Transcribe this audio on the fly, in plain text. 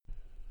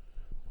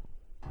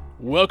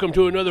Welcome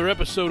to another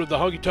episode of the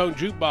Honkytonk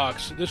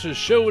Jukebox. This is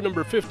show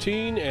number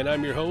 15, and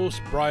I'm your host,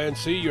 Brian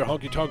C., your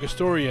honky-tonk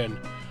historian.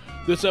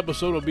 This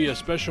episode will be a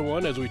special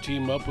one as we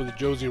team up with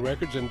Josie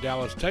Records in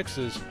Dallas,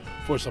 Texas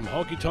for some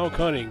honky-tonk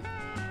hunting.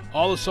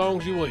 All the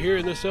songs you will hear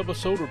in this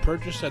episode were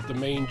purchased at the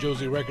main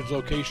Josie Records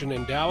location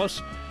in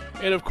Dallas,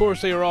 and of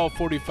course they are all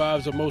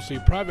 45s of mostly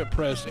private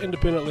press,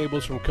 independent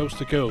labels from coast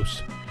to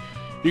coast.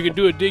 You can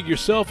do a dig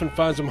yourself and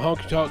find some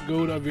honky-tonk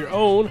gold of your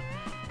own.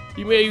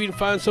 You may even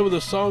find some of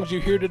the songs you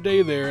hear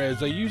today there, as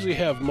they usually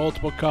have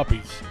multiple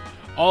copies.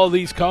 All of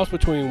these cost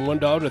between $1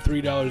 to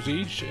 $3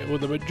 each,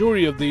 with the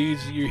majority of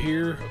these you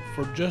hear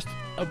for just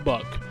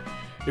 $1.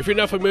 If you're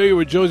not familiar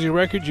with Josie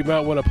Records, you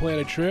might want to plan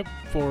a trip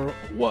for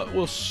what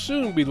will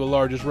soon be the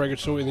largest record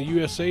store in the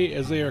USA,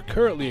 as they are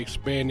currently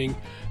expanding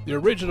the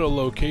original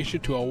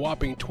location to a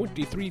whopping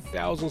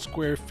 23,000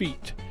 square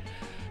feet.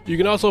 You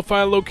can also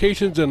find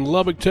locations in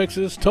Lubbock,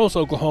 Texas, Tulsa,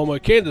 Oklahoma,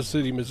 Kansas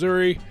City,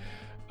 Missouri.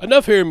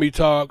 Enough hearing me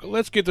talk,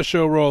 let's get the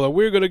show rolling.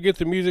 We're going to get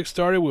the music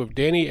started with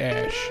Danny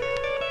Ash.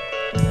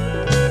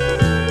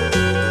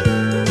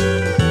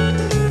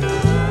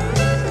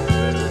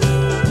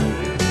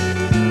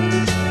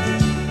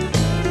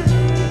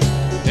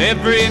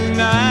 Every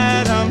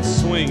night I'm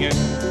swinging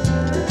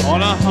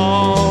on a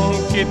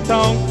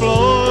honky-tonk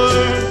floor.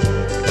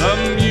 The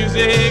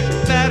music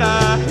that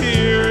I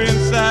hear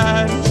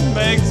inside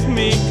makes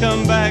me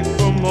come back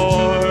for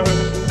more.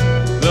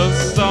 The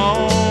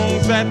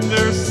songs that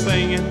they're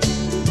singing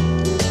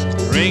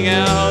ring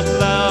out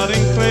loud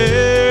and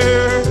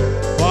clear,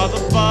 while the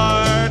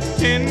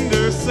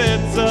bartender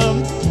sets up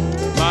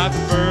my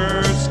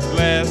first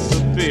glass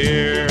of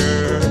beer.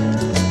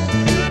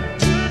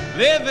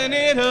 Living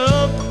it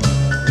up,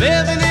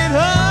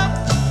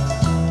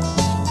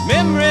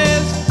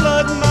 memories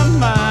flood my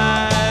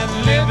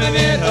mind. Living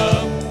it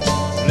up,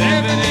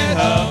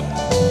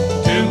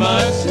 too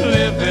much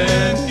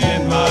living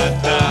in my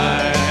time.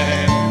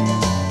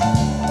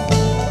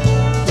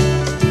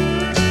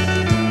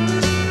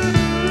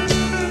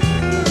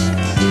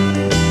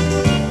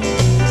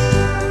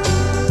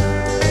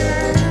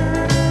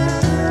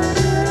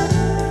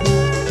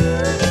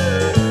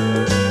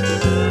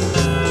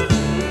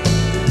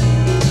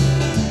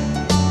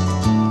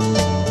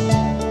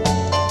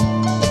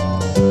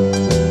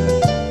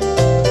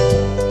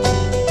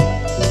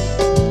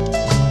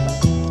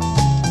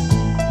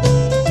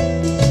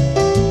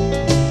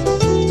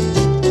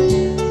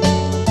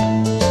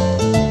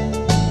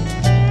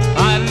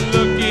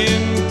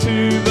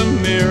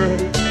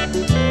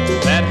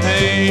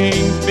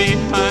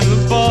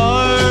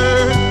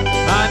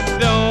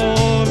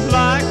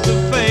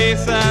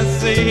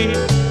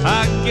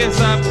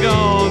 I've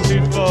gone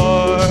too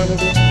far.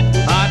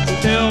 I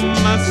tell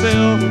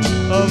myself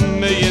a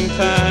million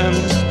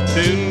times,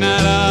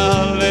 tonight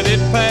I'll let it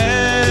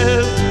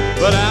pass,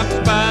 but I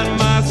find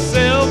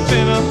myself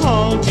in a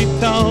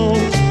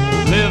honky-tonk,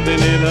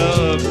 living it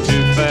up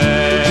too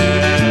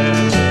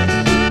fast.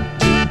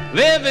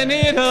 Living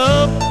it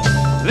up,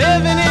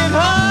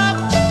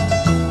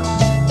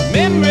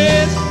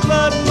 memories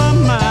flood my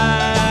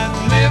mind.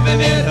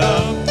 Living it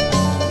up,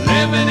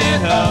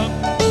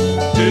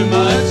 too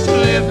much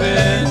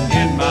living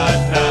in my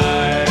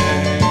time.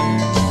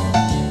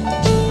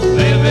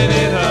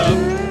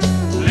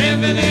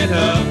 Living it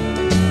up,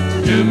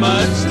 too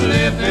much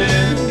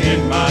living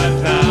in my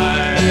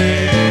time.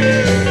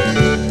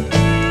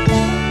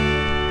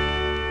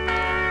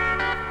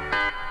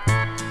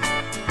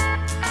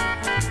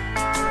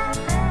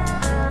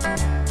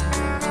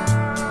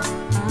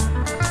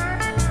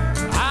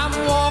 I'm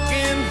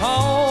walking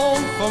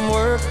home from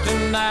work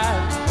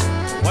tonight,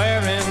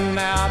 wearing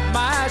out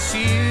my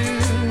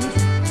shoes,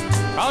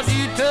 'cause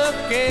you took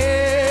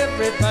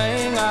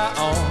everything I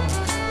own,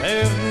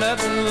 there's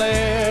nothing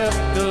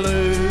left to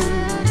lose.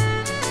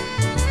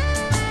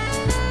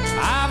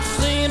 I've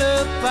seen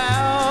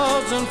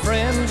 1,000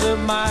 friends of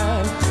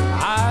mine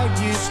I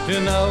used to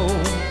know,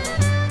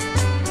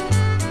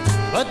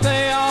 but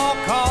they all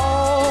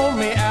call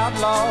me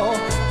outlaw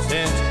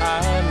since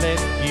I let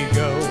you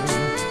go.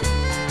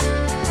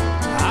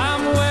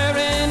 I'm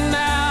wearing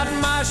out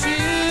my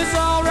shoes,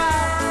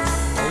 alright,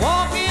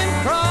 walking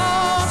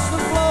across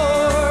the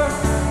floor,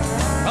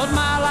 'cause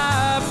my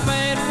life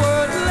ain't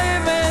worth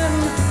living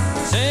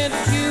since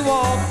you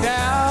walked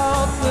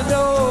out the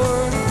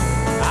door.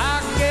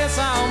 I guess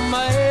I'll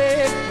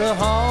make the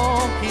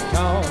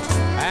honky-tonk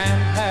and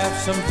have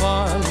some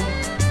fun,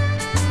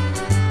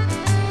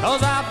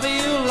 'cause I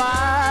feel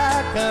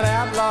like an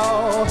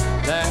outlaw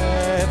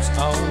that's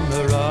on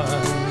the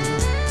run.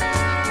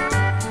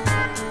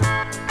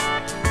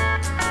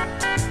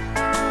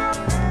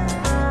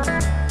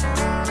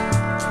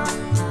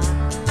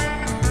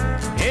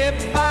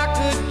 If I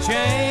could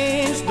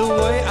change the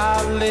way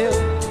I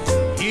live,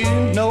 you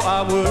know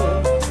I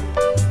would.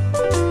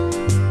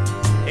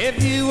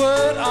 If you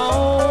would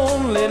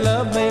only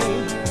love me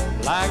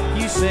like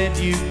you said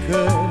you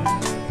could.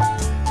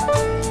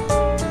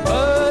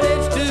 But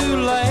it's too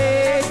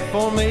late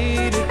for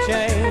me to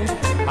change.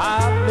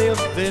 I've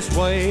lived this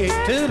way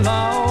too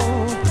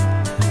long,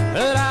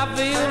 but I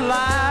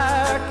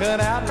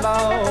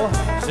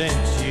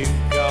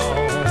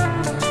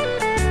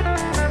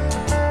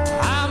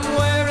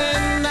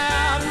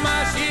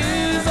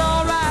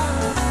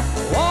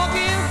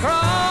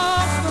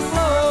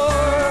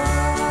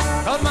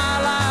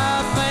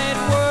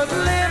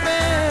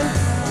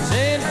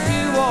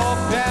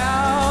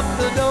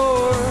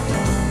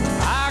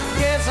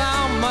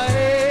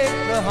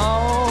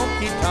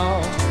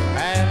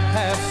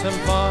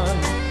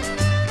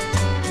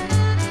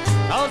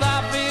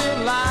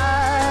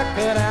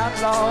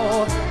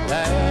outlaw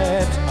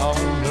that's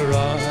on the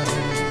run.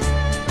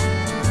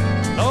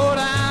 Lord,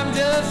 I'm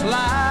just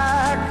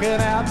like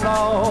an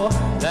outlaw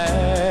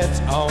that's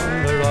on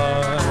the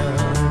run.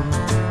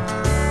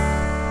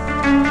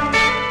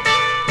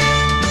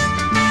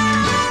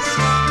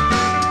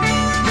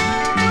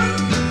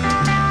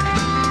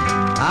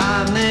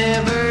 I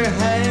never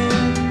had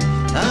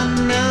a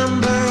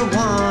number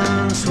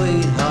one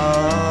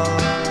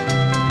sweetheart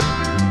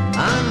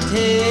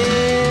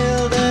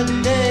until the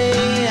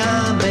day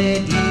I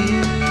met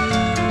you.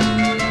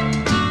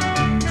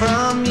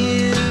 From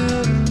you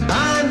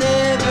I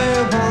never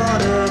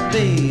want to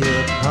be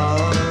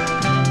apart,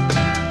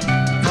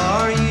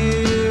 for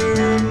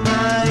you're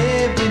my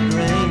every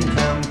dream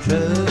come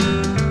true.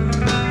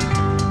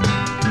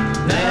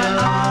 Now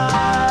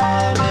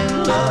I'm in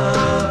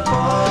love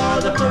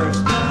for the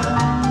first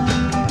time.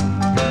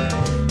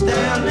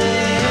 There'll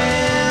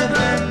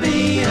never be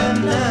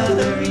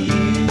another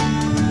you.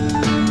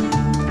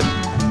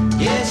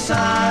 Yes,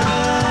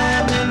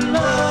 I'm in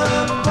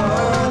love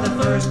for the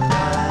first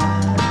time.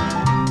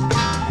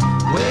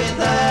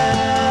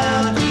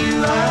 Without you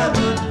I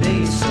would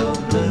be so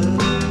blue.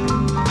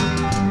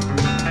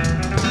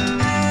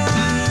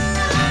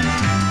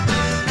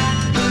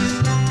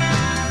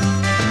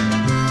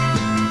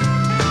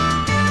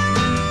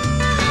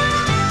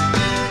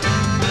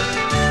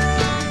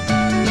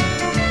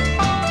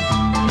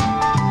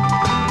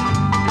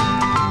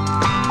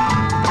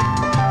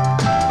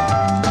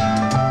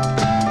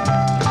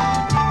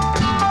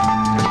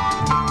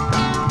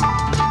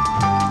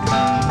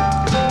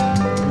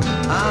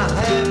 I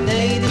have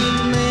dated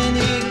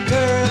many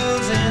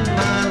girls in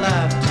my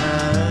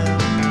lifetime,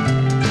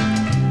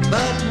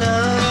 but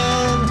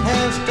none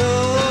have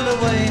stolen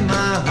away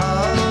my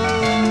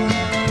heart.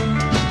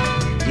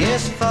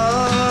 Yes,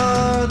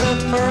 for the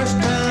first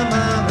time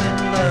I'm in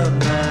love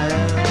now.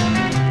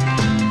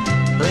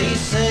 Please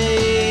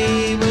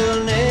say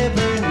we'll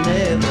never,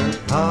 never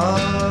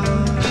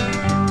part.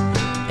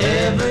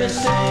 Ever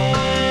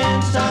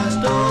since I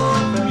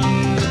stole from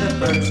you the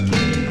first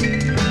kiss,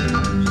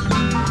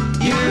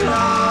 you're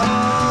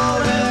all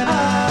that I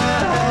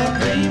have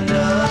dreamed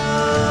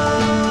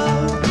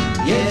of.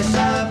 Yes,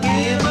 I've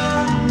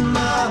given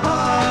my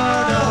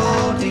heart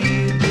all to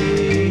you,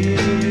 dear.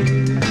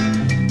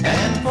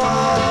 And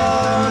for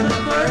the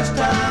first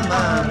time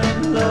I'm in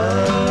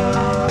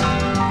love.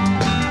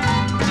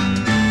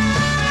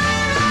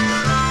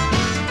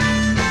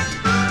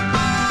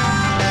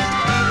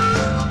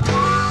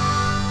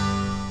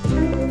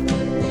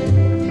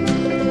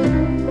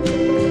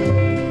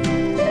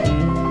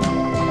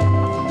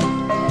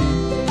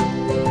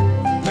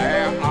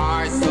 There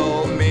are so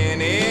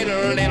many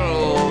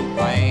little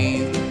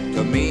things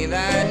to me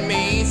that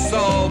mean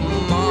so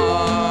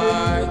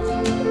much.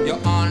 Your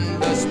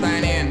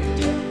understanding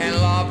and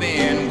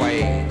loving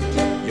way,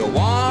 your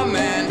warm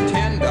and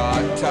tender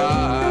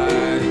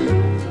touch.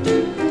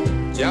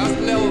 Just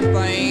little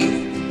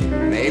things,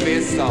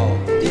 maybe so,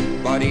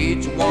 but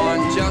each one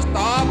just a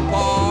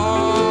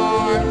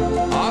part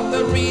of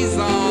the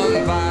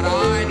reason that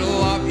I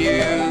love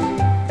you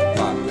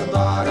from the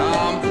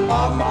bottom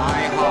of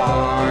my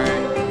heart.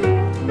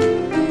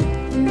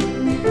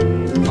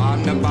 From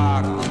the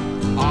bottom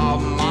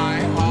of my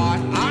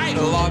heart, I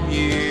love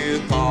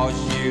you 'cause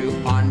you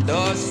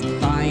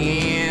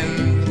understand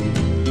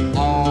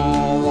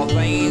all the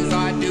things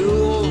I do,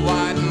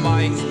 what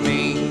makes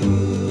me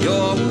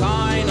your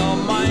kind of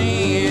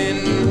man.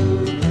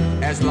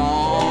 As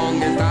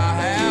long as I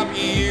have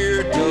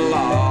you to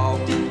love,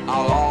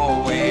 I'll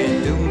always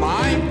do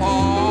my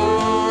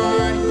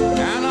part.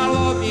 And I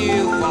love you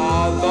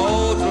for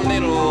those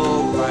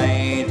little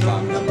things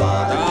from the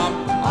bottom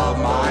of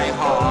my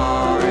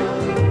heart.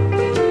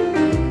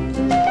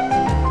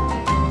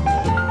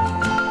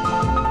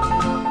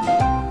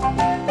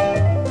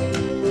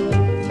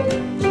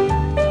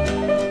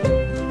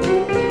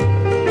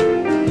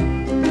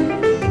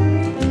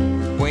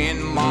 When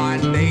my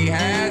day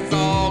has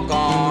all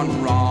gone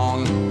wrong,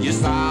 you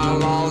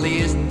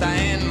silently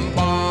stand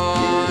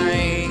by.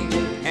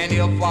 And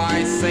if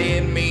I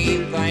say mean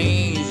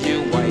things, you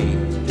wait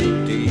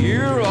till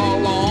you're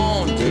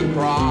alone to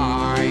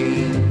cry.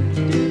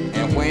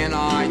 And when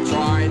I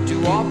try to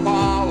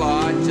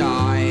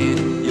apologize,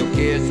 your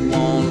kiss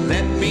won't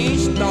let me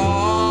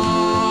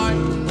start.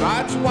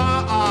 That's why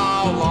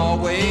I'll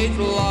always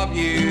love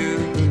you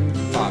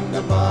from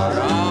the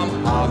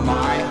bottom of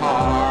my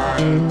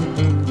heart.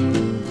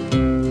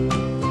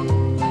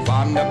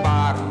 From the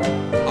bottom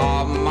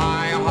of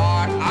my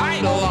heart, I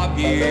love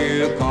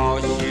you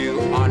 'cause you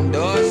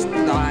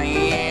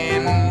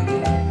understand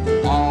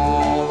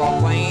all the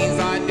things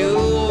I do,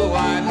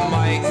 what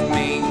makes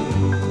me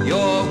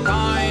your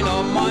kind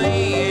of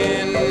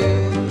man.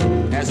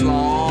 As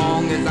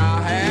long as I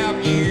have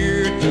you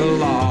to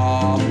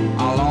love,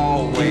 I'll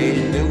always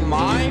do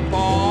my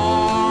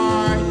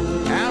part.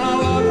 And I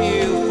love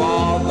you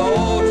for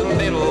those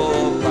little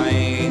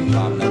things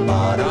from the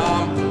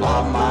bottom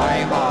of my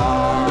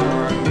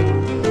heart.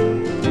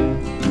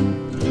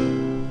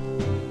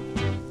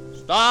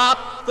 Stop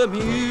the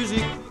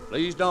music,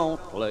 please don't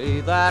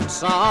play that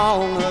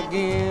song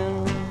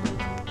again.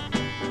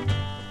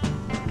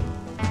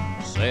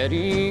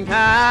 Sitting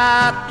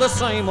at the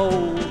same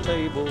old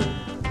table,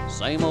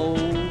 same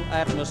old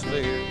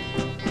atmosphere,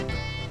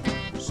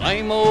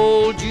 same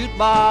old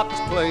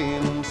jukebox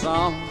playing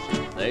songs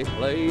they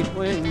played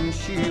when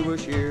she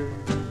was here.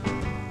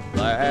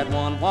 That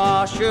one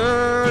was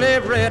surely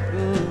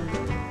written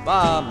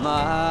by a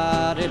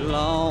mighty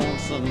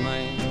lonesome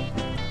man,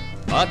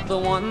 but the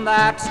one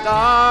that's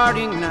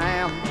starting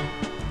now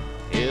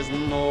is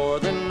more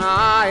than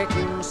I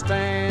can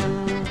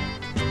stand.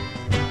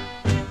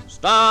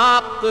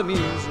 Stop the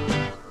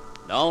music,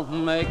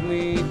 don't make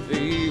me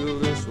feel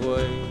this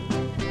way.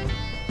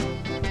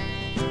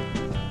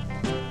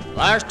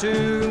 There's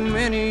too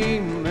many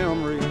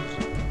memories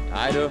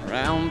tied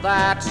around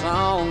that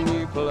song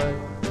you play.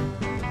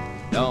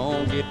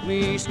 Don't get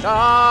me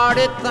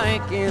started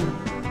thinking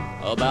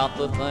about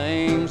the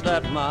things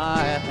that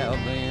might have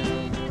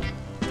been.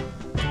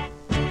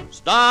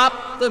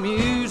 Stop the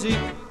music,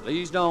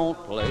 please don't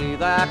play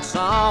that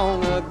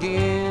song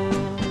again.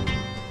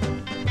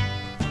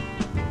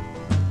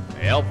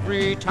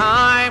 Every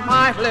time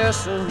I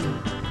listen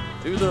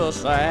to the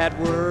sad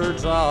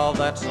words of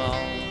that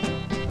song,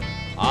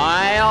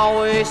 I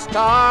always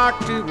start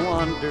to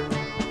wonder,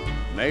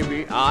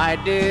 maybe I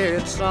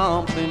did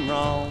something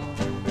wrong.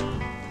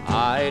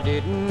 I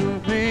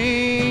didn't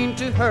mean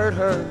to hurt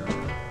her,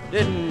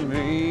 didn't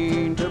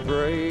mean to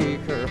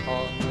break her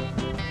heart.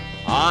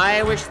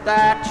 I wish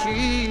that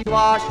she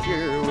was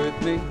here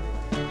with me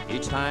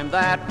each time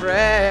that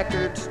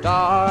record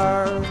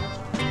starts.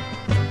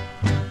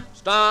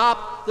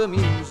 Stop the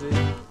music,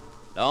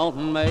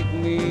 don't make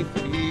me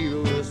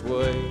feel this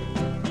way.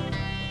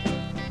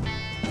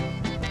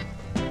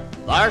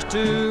 There's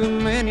too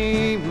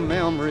many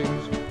memories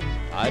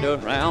tied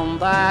around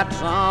that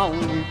song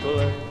you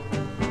play.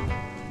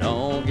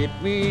 Don't get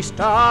me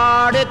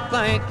started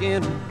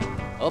thinking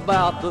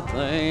about the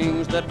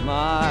things that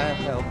might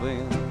have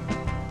been.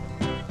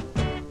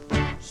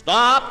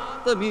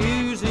 Stop the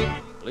music,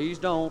 please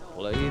don't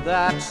play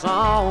that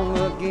song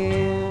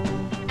again.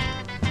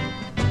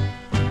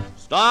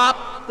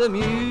 Stop the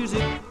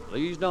music,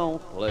 please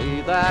don't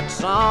play that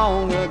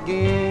song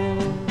again.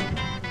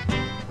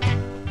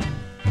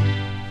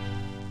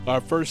 Our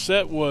first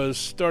set was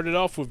started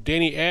off with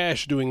Danny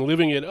Ash doing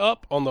Living It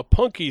Up on the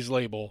Punkies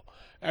label.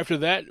 After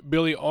that,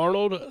 Billy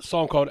Arnold, a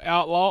song called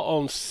Outlaw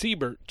on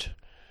Siebert.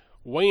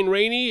 Wayne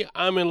Rainey,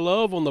 I'm in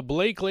Love on the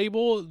Blake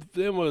label.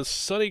 Then was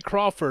Sonny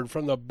Crawford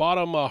from the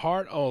Bottom of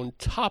Heart on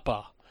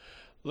Tapa.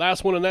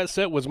 Last one in that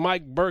set was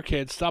Mike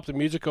Burkhead, Stop the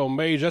Music on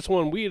Mage. That's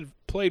one we had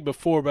played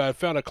before, but I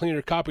found a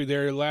cleaner copy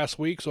there last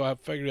week, so I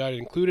figured I'd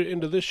include it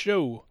into this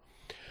show.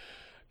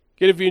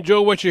 Again, if you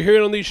enjoy what you're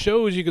hearing on these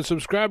shows, you can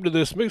subscribe to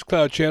this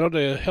Mixcloud channel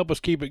to help us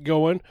keep it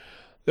going.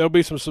 There'll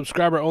be some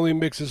subscriber-only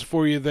mixes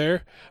for you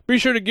there. Be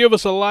sure to give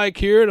us a like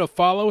here and a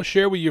follow.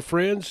 Share with your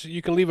friends.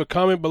 You can leave a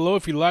comment below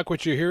if you like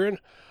what you're hearing.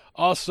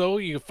 Also,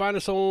 you can find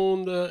us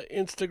on the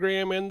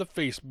Instagram and the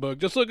Facebook.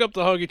 Just look up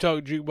the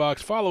Honkytonk Jukebox.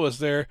 Follow us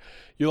there.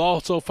 You'll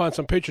also find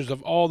some pictures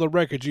of all the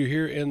records you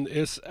hear in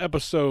this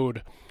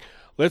episode.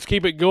 Let's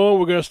keep it going.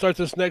 We're going to start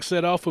this next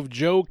set off with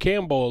Joe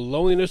Campbell,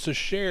 Loneliness to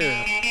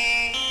Share.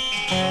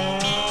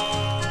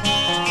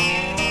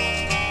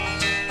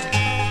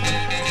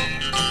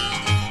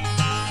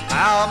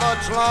 How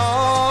much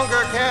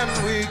longer can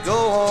we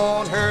go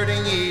on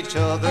hurting each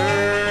other?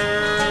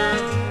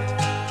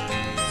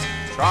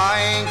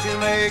 Trying to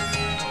make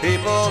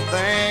people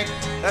think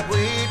that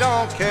we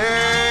don't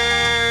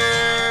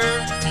care.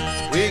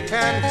 We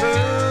can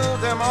fool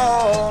them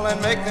all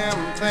and make them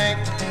think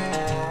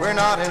we're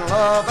not in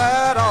love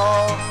at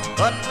all,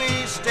 but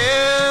we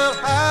still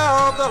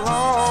have the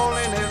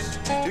loneliness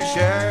to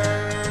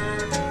share.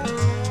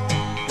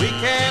 We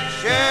can't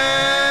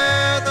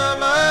share the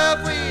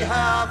love we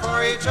have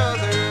for each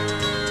other.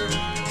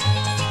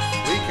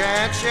 We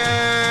can't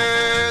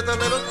share the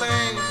little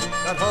things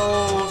that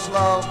holds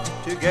love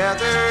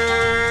together.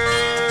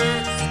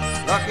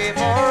 Lucky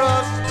for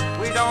us,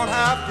 we don't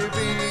have to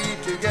be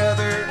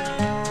together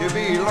to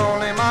be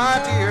lonely,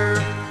 my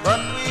dear, but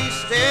we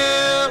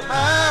still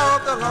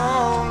have the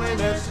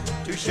loneliness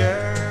to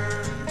share.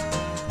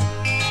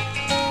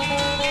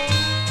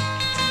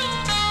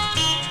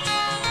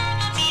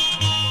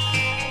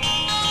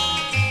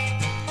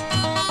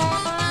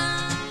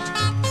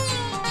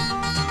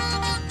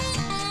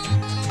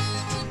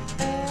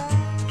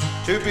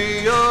 To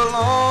be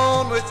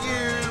alone with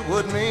you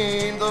would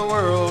mean the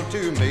world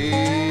to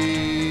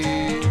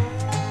me,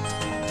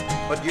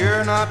 but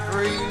you're not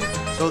free,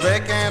 so they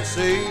can't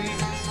see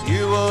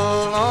you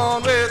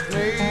alone with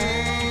me.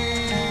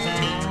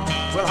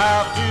 We'll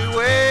have to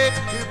wait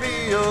to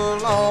be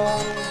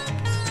alone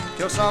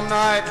till some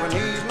night when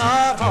he's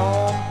not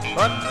home,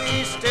 but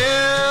we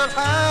still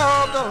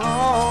have the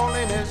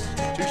loneliness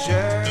to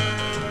share.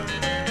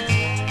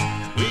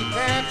 We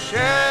can't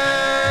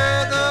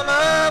share the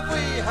love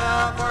we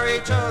have for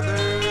each other.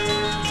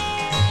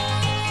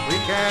 We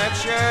can't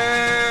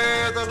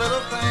share the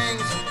little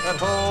things that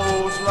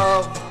holds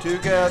love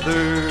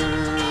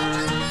together.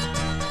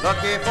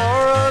 Lucky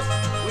for us,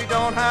 we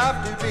don't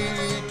have to be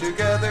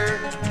together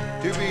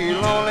to be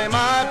lonely,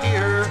 my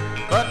dear,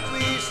 but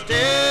we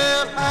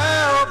still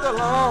have the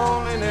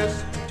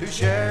loneliness to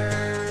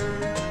share.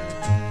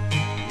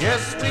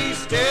 Yes, we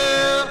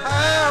still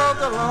have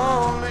the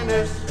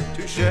loneliness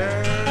to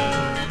share.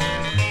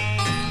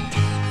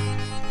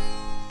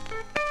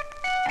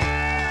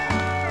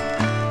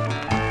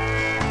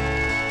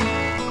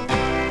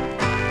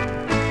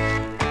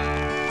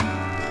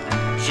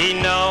 She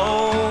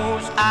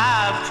knows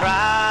I've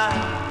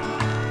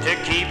tried to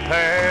keep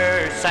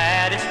her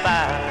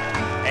satisfied,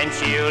 and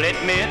she'll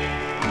admit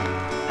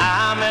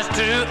I'm as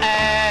true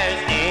as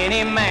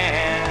any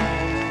man.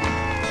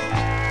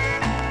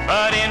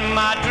 But in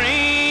my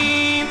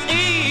dreams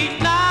each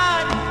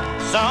night,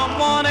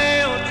 someone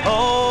else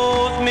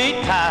holds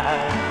me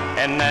tight,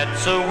 and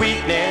that's a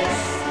weakness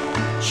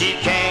she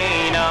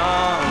can't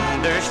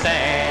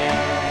understand.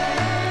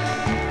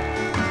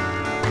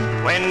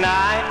 When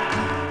night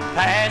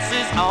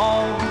passes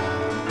on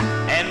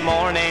and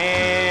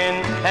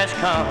morning has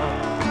come,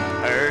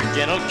 her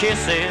gentle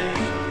kisses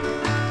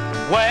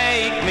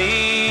wake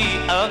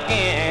me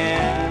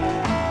again.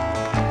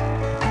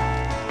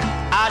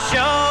 I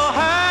show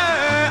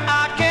her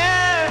I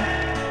care,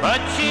 but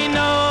she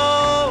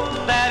knows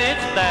that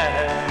it's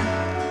there.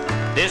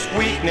 This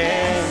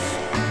weakness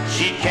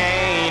she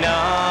can't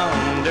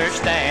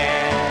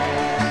understand.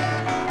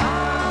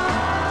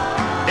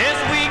 This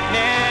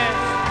weakness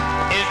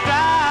is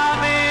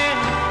driving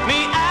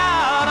me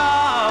out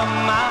of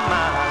my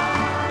mind.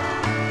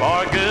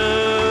 For a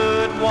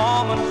good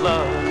woman's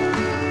love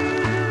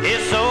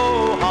is so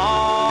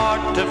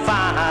hard to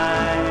find.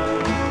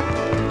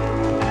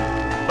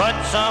 But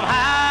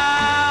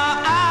somehow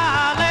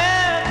I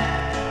let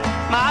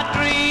my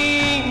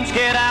dreams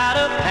get out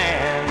of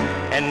hand,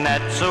 and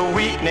that's a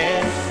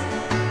weakness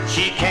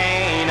she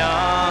can't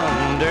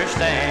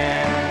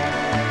understand.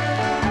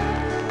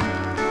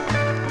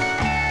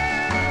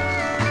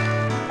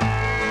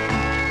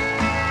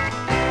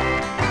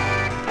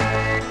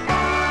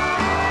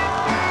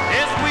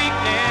 This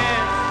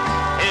weakness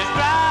is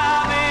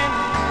driving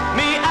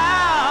me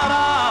out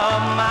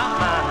of my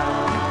mind.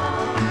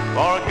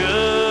 For a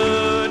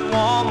good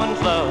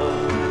woman's love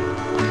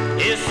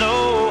is so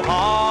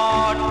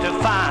hard to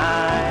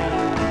find.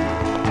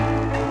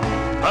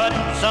 But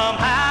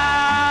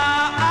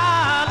somehow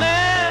I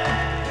let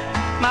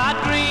my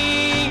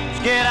dreams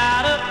get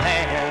out of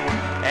hand,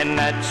 and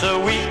that's a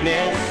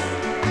weakness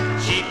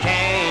she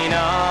can't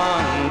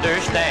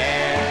understand.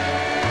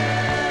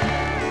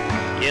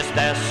 Yes,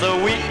 that's a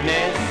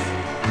weakness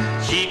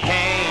she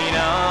can't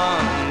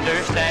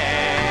understand.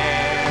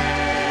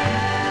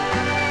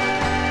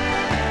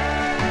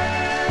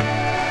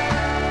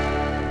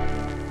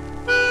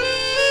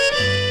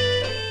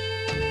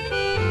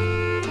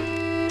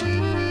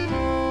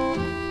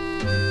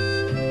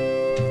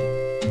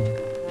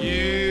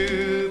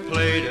 You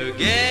played a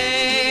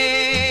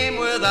game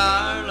with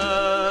our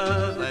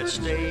love at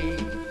stake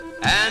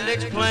and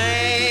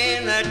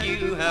explained that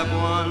you have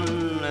won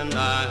and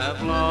I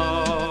have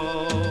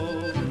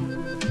lost.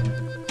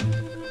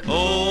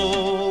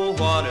 Oh,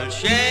 what a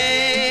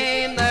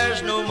shame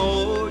there's no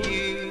more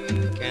you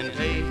can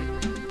take,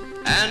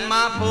 and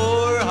my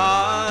poor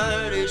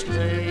heart is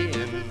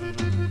paying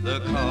the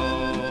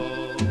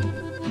cost.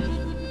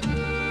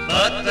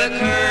 But the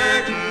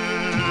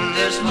curtain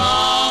is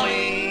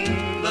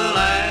falling, the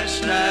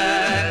last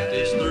act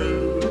is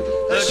through,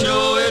 the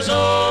show is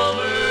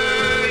over,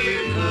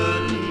 you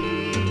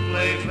couldn't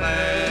play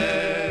fair.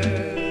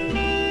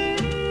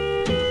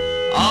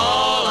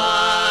 All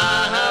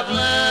I have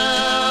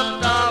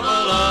left of a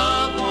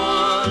love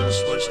once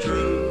was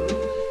true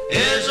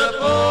is a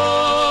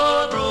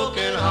poor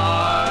broken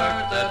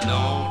heart that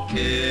don't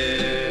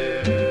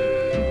care.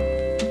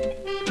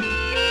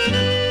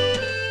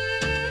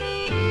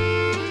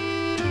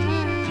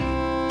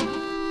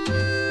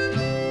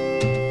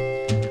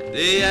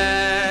 The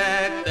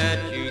act that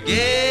you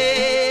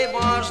gave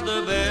was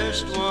the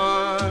best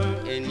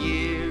one in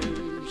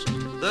years.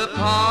 The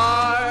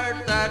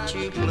part that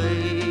you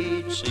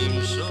played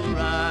seemed so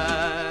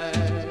right.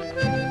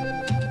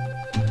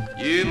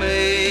 You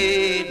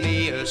made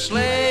me a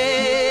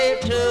slave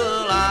to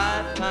a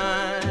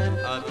lifetime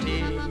of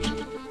tears,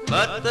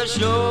 but the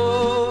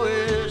show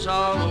is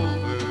all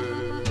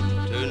over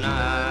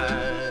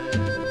tonight.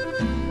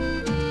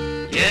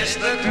 Yes,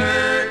 the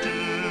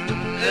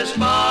curtain is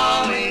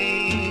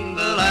falling,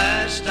 the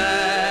last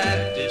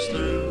act is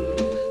through,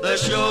 the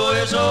show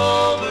is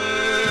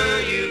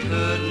over, you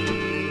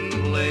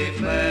couldn't play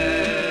fair.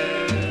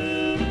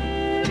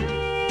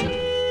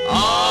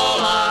 All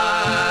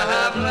I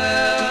have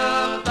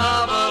left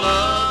of a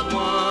love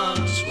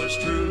once was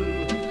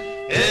true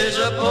is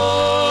a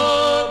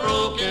poor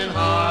broken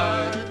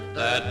heart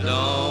that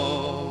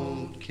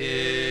don't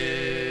care.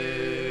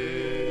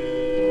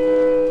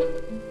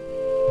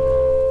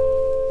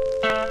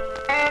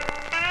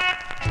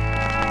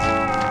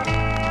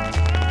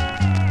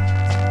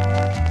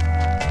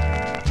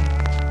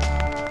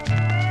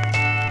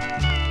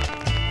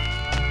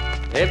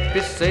 If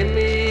you see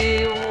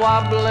me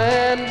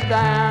wobbling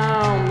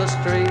down the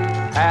street,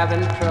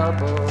 having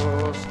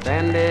trouble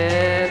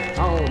standing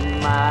on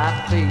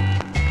my feet,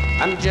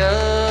 I'm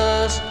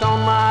just on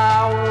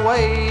my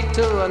way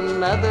to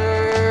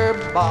another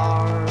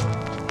bar.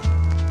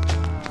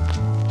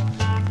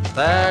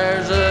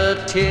 There's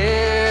a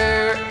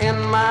tear in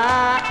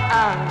my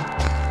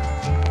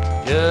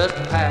eye, just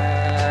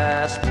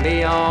pass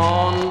me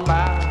on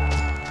by.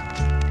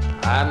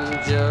 I'm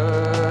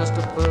just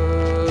a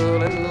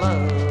fool in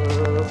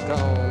love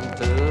gone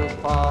too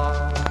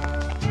far.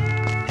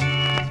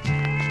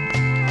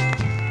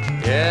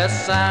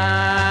 Yes,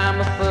 I'm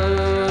a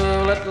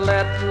fool that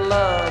let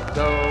love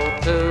go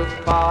too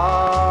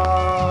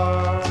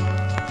far.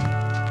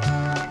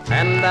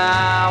 And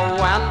I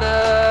wound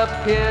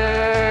up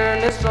here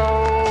in this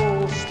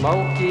old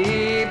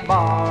smoky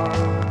bar.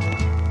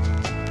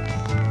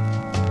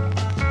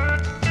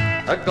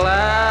 A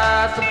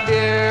glass of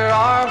beer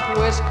or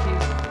whiskey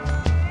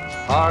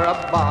or a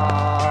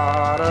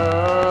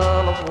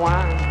bottle of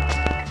wine,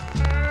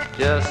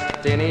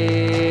 just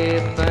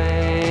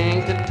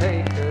anything to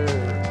take her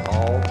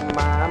off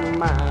my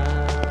mind.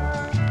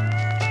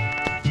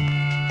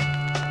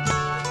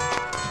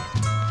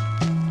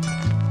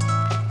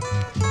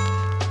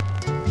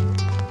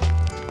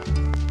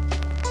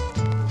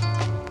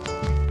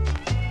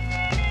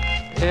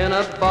 In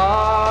a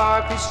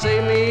bar, if you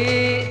see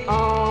me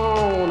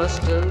on a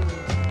stool,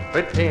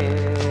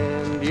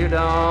 pretend you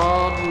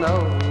don't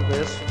know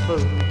this fool.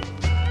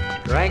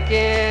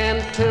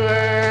 Drinking to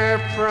her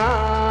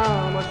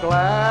from a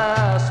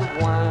glass of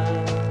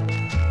wine.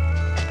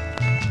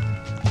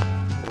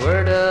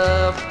 Word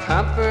of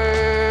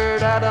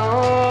comfort I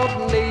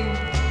don't need.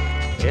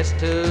 It's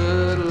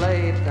too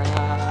late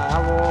now, I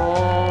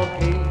won't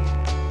heed.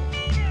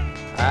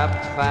 I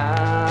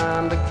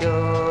found a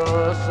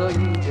cure, so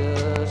you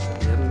just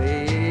give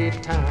me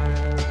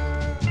time.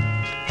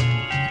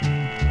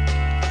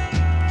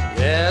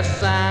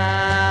 Yes,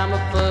 I'm a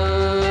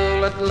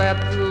fool that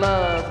let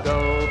love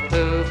go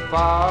too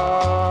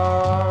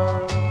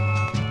far.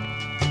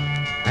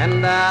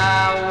 And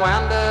I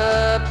wound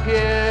up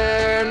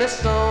here in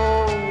this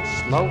old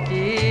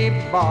smoky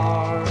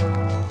bar.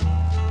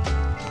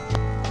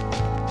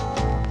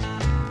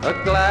 A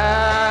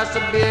glass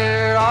of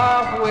beer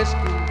or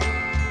whiskey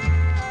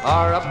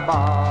or a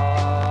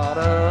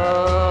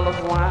bottle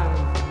of wine,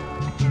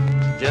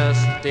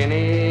 just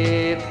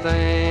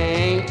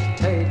anything to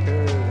take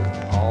her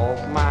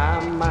off my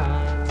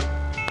mind.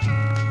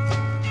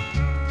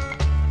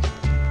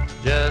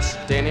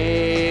 Just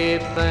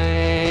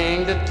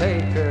anything to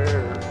take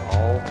her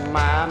off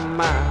my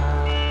mind.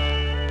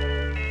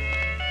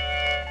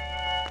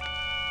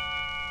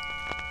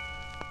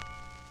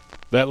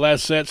 That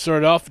last set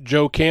started off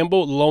Joe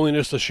Campbell,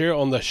 Loneliness to Share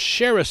on the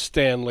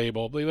Sheristan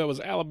label. I believe that was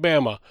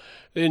Alabama.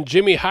 Then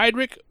Jimi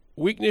Hendrix,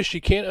 Weakness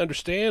You Can't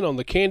Understand on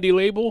the Candy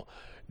label.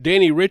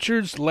 Danny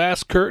Richards,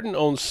 Last Curtain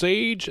on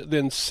Sage.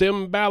 Then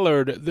Sim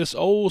Ballard, This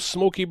Old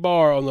Smoky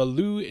Bar on the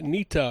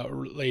Lunita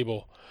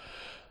label.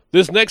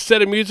 This next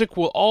set of music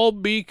will all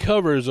be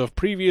covers of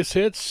previous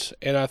hits,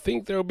 and I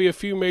think there will be a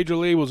few major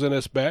labels in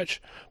this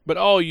batch, but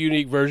all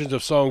unique versions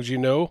of songs you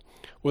know,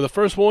 with the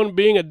first one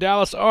being a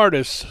Dallas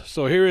artist.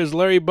 So here is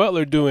Larry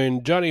Butler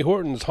doing Johnny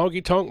Horton's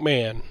Honkytonk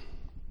Man.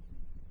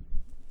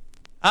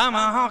 I'm a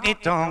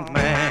honky-tonk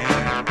man,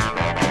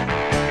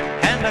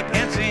 and I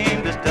can't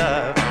seem to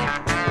stop.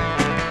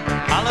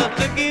 I love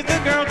to give the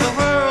girls the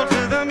world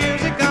to the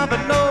music of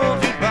an old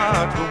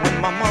jukebox, but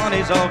when my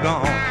money's all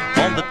gone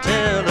on the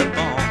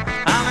telephone,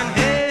 I'm in,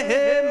 hey,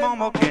 hey,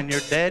 mama, can your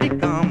daddy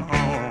come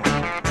home?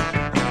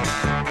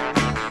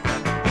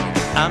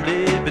 I'm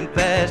living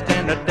fast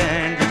and a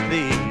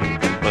dangerously,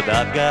 but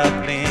I've got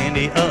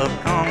plenty of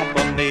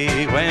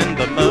company. When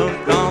the moon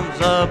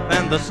comes up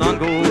and the sun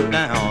goes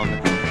down,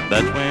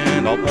 that's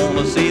when I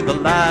wanna see the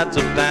lights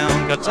of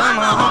town. 'Cause I'm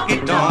a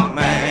honky-tonk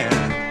man,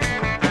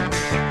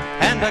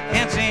 and I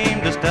can't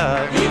seem to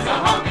stop. He's a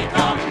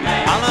honky-tonk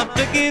man. I love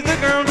to give the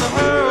girls the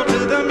world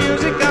to the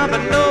music of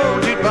an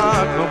old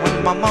jukebox, but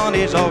when my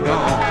money's all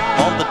gone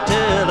on the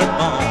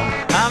telephone,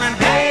 I'm in,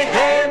 hey,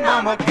 hey,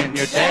 mama, can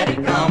your daddy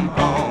come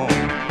home?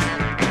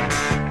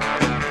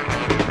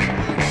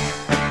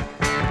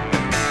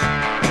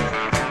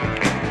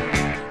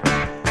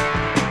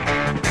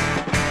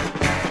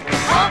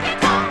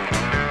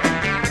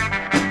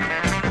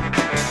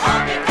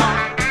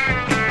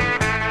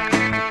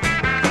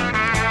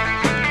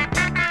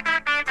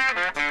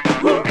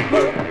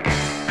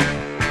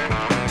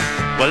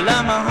 Well,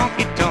 I'm a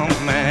honky-tonk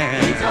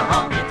man. He's a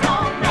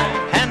honky-tonk man.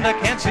 And I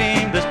can't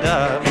seem to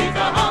stop. He's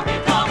a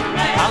honky-tonk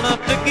man. I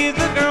love to give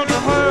the girls the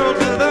world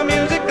to the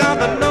music of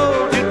an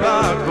old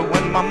jukebox, but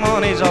when my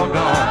money's all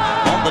gone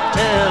on the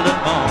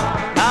telephone,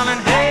 I'm in,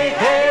 hey,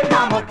 hey,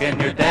 mama, can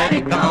your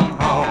daddy come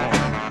home?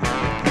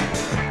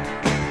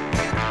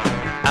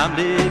 I'm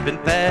living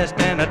fast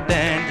and a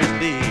dangerous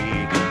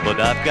deed, but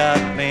I've I've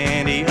got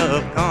plenty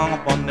of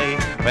company.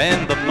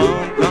 When the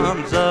moon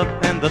comes up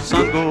and the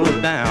sun goes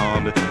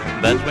down,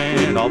 that's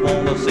when I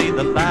wanna see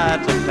the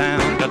lights of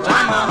town. 'Cause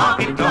I'm a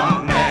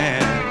honky-tonk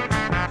man,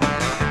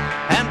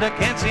 and I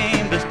can't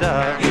seem to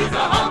stop. He's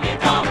a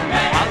honky-tonk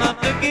man. I love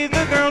to give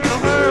the girls the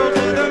world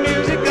to the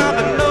music of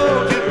an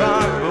old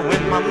jukebox. But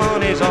when my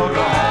money's all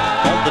gone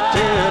on the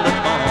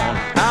telephone,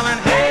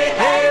 hollering, hey,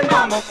 hey,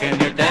 mama, can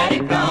your daddy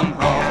come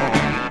home?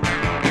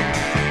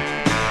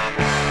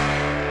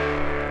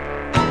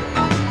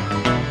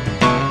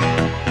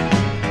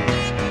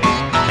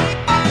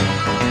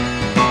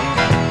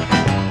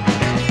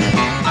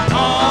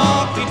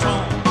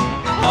 Honky-tonk,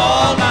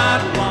 all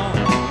night long.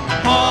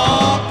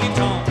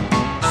 Honky-tonk,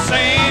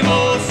 same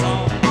old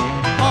song.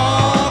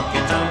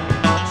 Honky-tonk,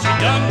 she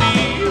done me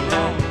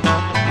wrong.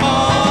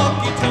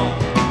 Honky-tonk,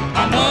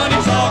 my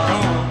money's all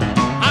gone.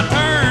 I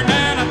turned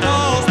and I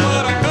tossed,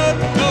 but I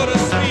couldn't go to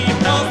sleep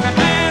 'cause the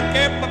band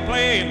kept a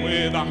playing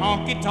with a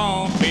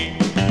honky-tonk beat.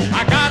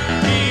 I got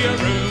me a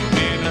room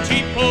in a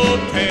cheap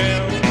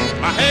hotel.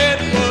 My head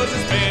was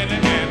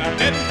spinning and I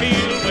didn't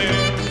feel well.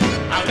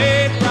 I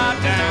laid right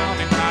down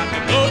and tried to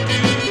go to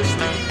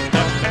sleep,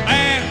 but the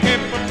band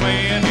kept a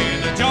playing in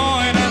the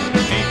joint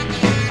underneath.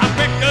 I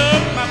picked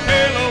up my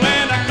pillow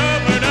and I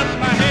covered up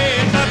my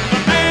head, but the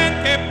band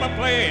kept a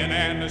playing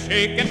and a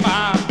shaking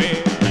my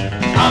bed.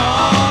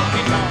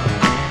 Honky-tonk,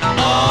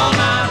 all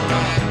night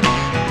long.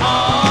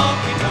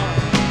 Honky-tonk,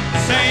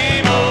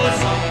 same old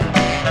song.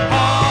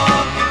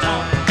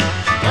 Honky-tonk,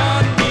 she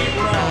done me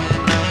wrong.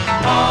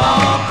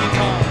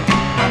 Honky-tonk,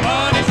 my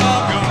money's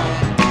all gone.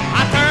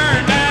 I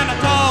turned and I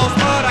tossed,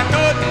 but I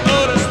couldn't go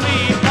to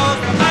sleep 'cause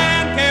the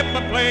band kept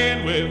a playing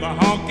with a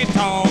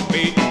honky-tonk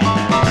beat.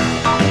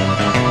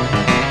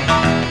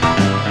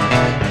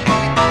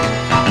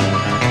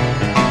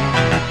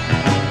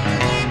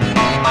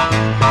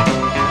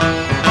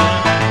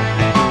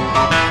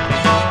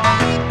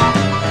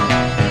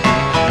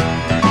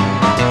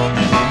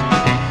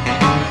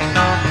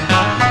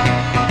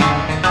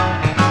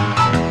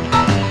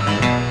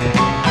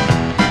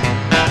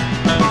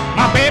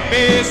 My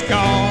baby's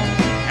gone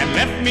and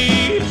left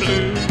me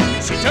blue.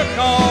 She took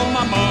all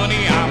my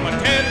money, I'm a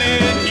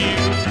telling you.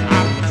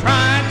 I'm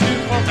trying to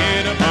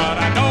forget her, but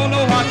I don't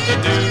know what to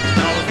do.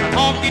 'Cause the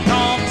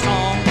honky-tonk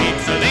song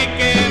keeps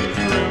leaking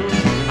through.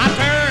 I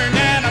turned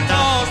and I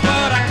tossed,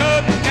 but I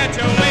couldn't catch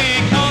a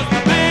wing 'cause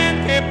the band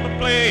kept a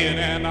playing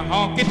and a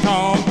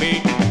honky-tonk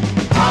beat.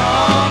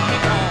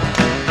 Honky-tonk,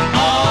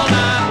 all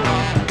night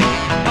long.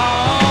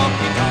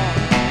 Honky-tonk,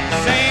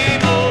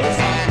 same old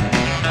song.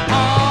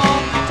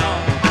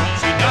 Honky-tonk,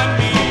 she done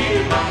me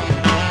wrong.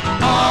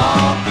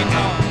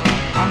 Honky-tonk,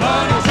 my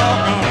money's all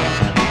gone.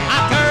 I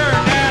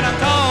turned and I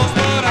tossed,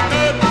 but I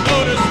couldn't go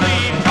to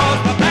sleep 'cause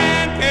the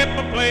band kept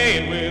a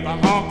playing with a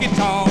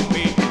honky-tonk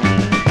beat.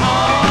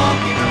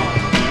 Honky-tonk,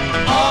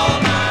 all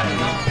night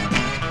long.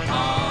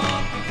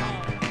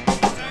 Honky-tonk,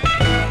 same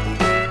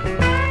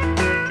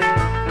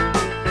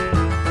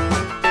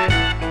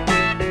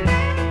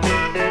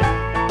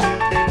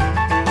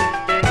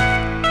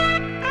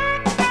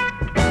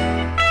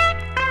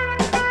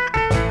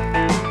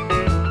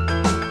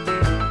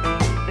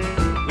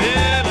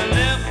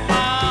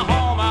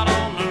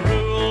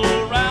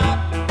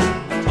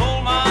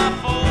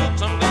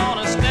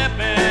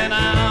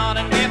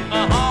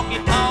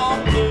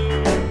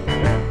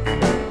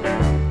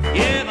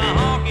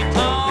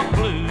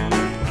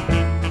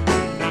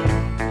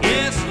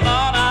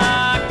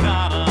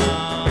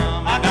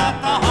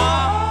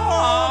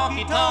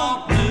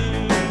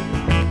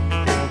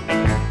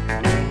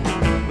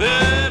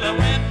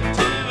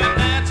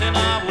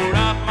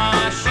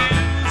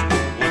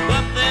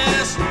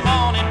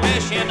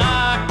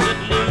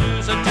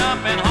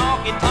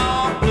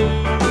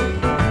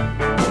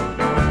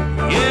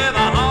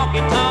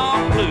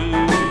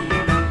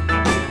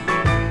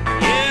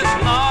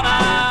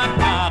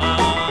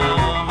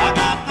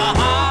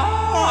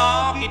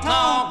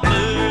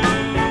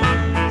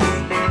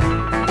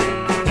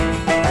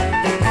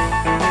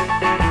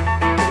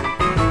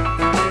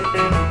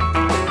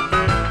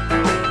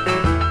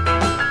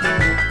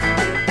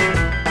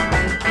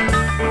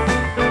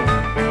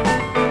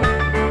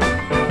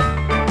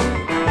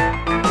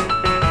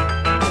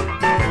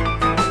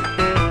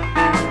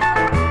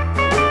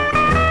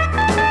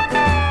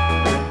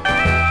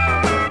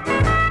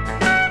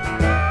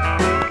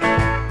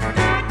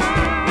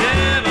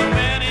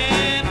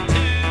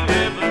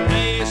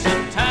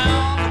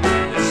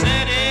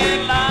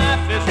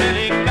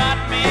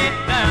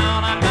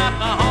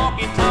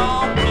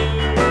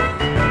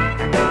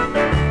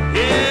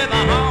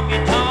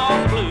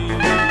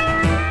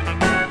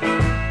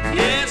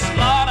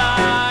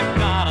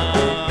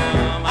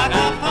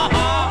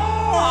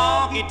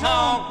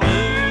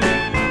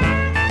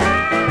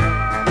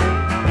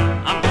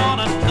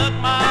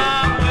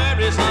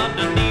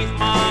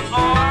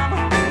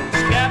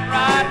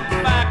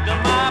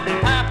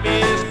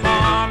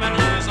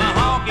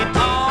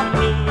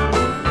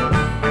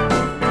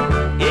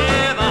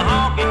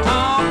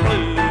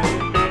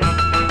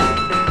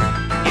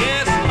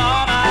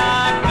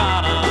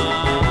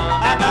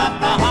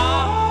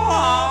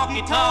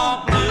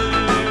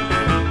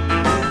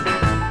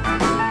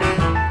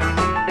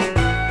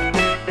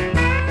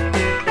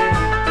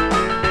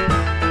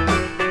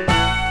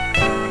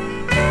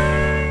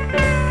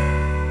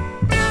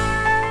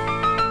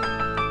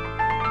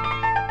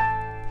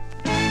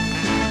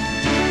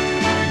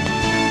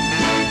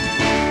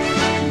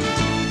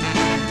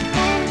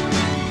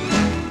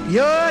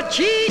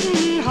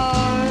cheating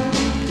heart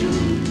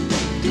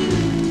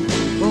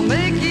will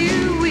make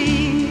you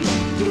weep.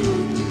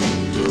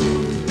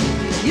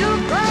 You'll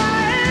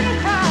cry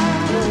and cry,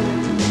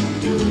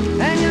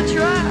 and you'll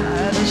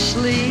try to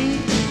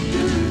sleep,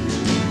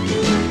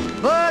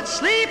 but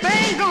sleep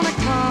ain't gonna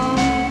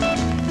come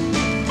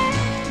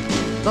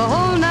the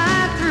whole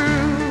night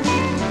through.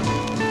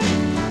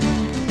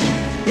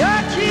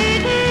 Your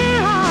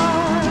cheating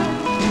heart,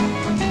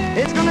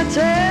 it's gonna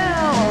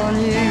tell on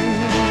you.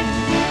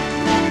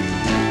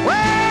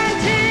 When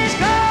tears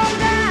come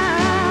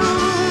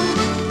down,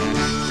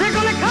 they're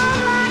gonna come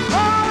like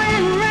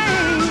pouring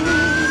rain.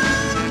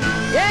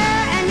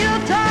 Yeah, and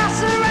you'll toss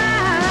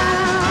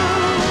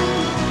around,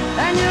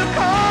 and you'll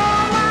call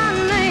my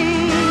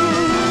name.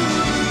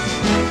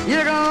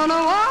 You're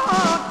gonna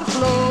walk the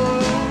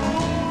floor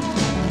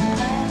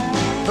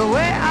the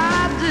way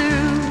I do.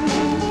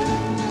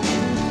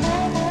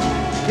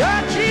 Your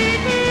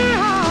cheating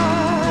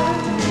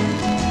heart,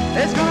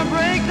 it's gonna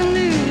break the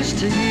news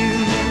to you.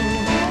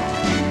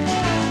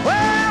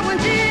 Well, when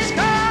tears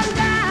come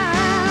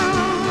down,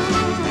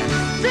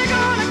 they're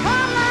gonna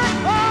come like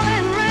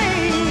falling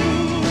rain.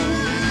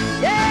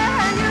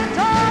 Yeah, and you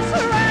toss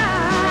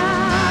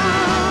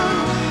around,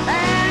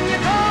 and you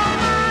call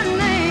my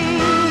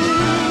name,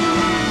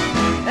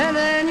 and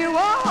then you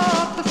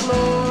walk the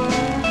floor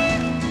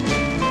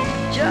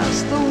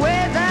just the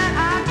way that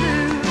I do.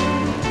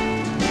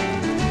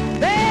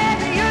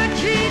 Baby, your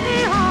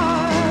cheating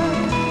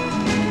heart,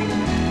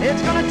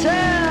 it's gonna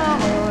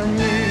tell on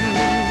you.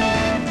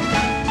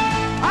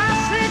 I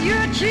said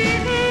your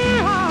cheating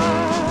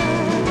heart,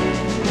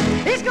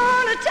 it's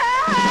gonna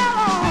tell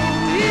on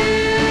you.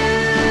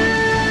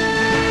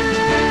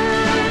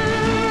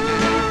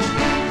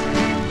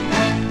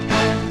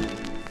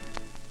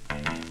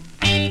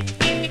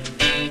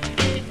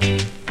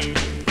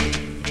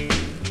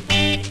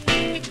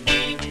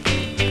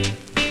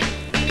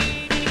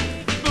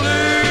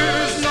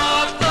 Blues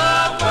not the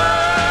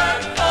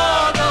word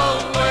for the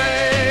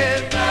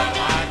way that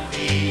I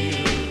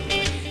feel,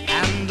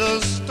 and the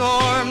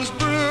storms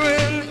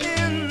brewing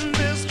in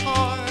this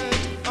heart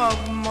of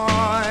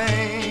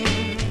mine.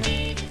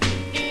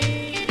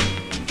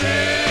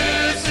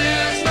 This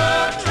is the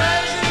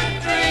treasured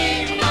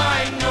dream,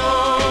 I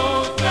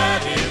know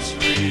that it's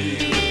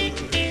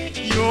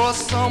real. You're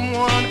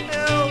someone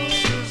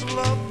else's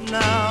love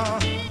now,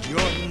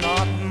 you're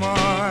not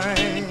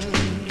mine.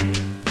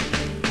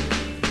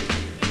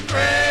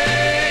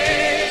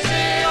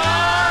 Crazy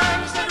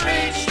arms that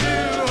reach to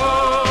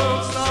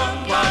hold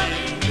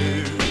somebody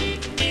new,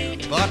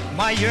 but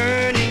my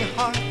yearning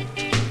heart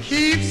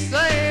keeps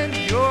saying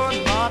you're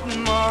not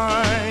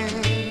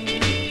mine.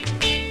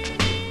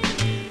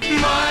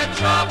 My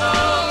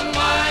trouble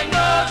mind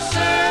of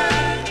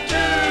sin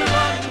to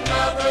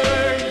another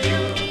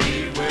you'll be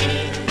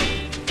with,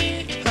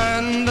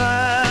 and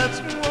that's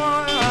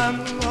why I'm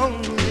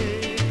lonely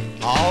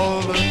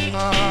all the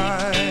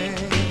time.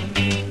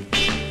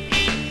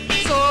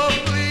 So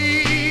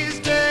please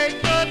take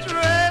the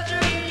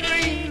treasured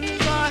dreams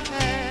I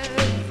had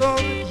for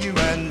you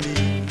and me,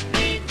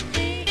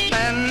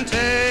 and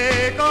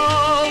take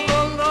all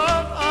the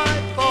love I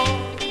thought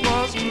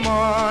was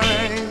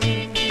mine.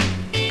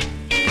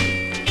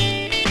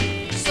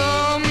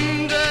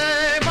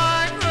 Someday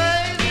my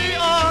crazy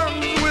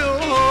arms will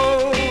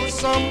hold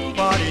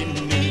somebody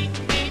new,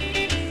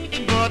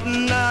 but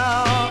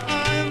now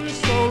I'm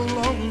so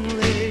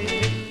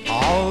lonely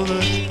all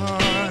the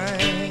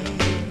time.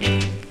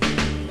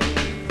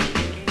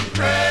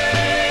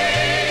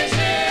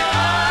 Crazy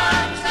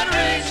arms that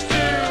reach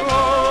to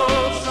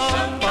hold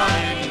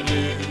somebody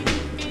new,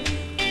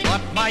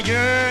 but my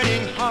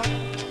yearning heart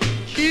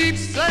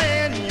keeps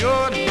saying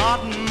you're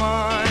not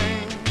mine.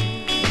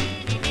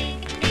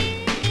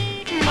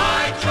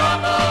 My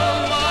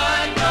trouble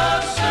mind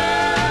goes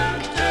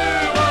soon to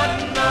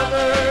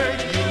another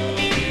you'll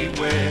be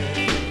with,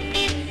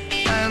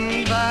 and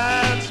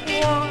that's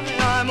why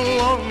I'm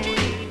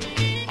lonely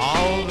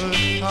all the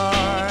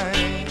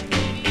time.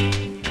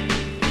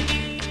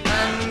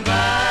 And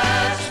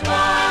that's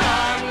why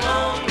I'm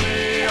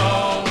lonely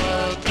all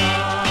the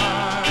time.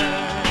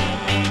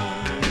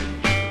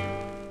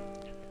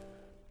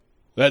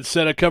 That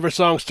set of cover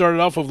songs started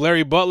off with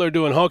Larry Butler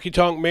doing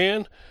Honkytonk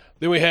Man.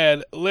 Then we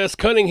had Les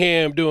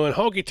Cunningham doing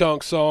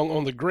Honkytonk song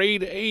on the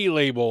Grade A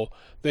label.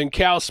 Then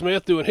Cal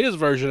Smith doing his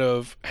version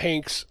of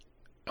Hank's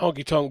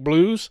Honkytonk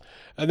Blues.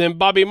 And then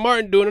Bobby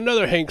Martin doing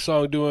another Hank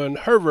song, doing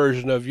her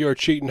version of Your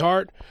Cheating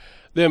Heart.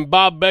 Then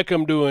Bob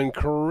Beckham doing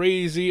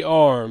Crazy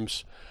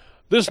Arms.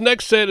 This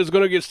next set is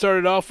going to get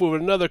started off with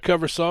another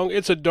cover song.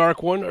 It's a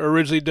dark one,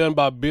 originally done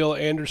by Bill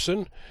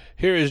Anderson.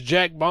 Here is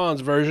Jack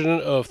Bond's version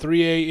of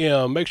 3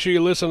 a.m. Make sure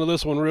you listen to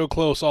this one real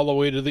close all the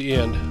way to the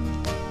end.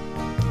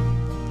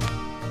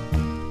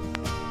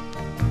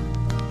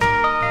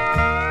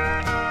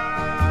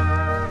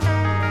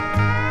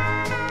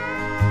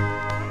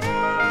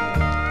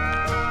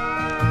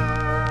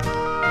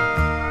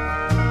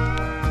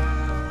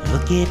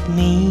 Look at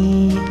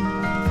me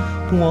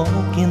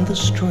walking the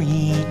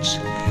streets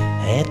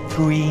at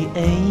 3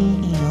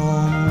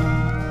 a.m.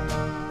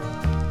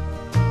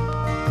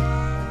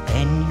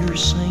 And you're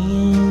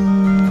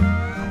saying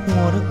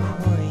what a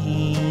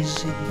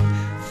crazy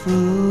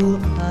fool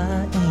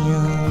I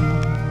am.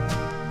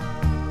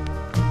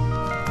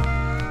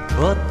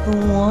 But the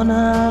one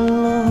I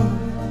love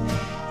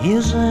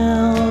is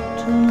out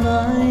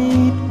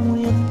tonight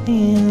with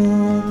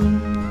him.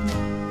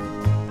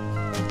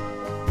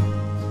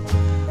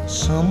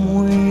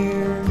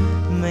 Somewhere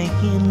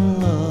making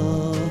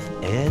love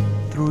at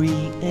 3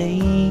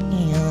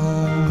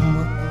 a.m.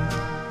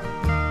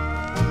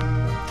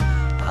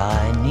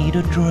 I need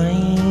a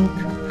drink,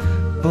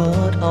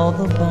 but all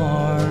the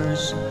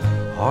bars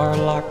are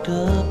locked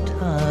up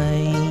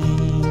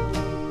tight.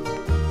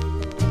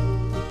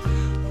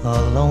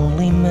 A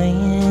lonely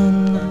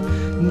man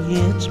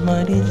gets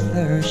mighty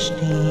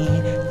thirsty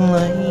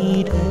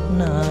late at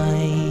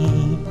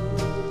night.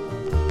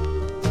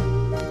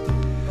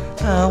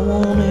 I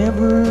won't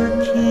ever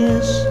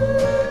kiss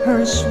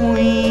her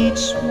sweet,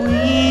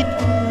 sweet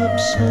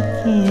lips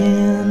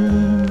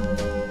again.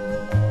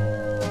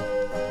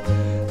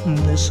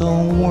 This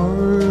old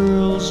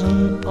world's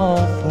an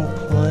awful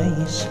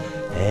place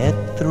at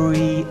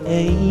 3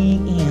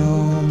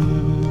 a.m.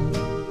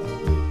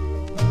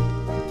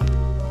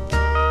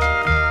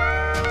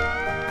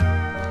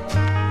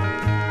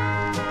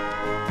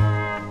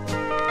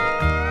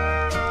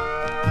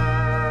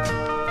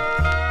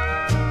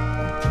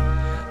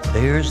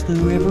 There's the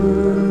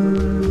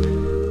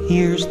river,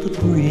 here's the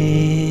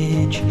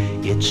bridge,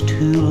 it's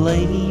too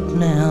late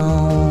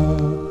now.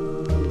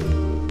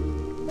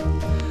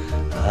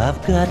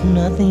 I've got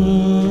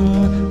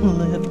nothing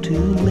left to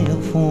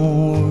live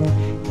for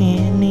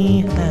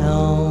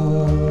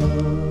anyhow.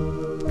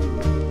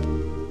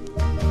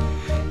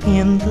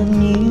 In the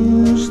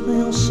news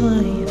they'll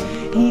say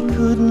he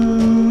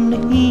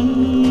couldn't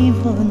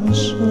even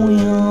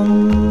swim.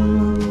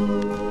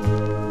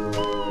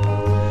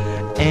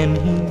 And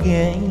he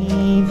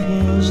gave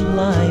his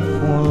life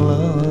for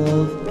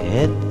love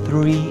at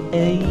 3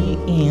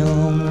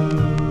 a.m.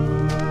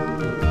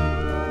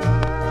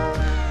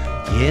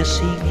 Yes,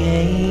 he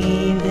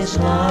gave his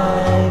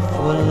life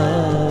for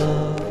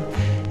love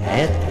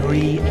at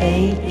 3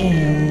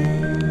 a.m.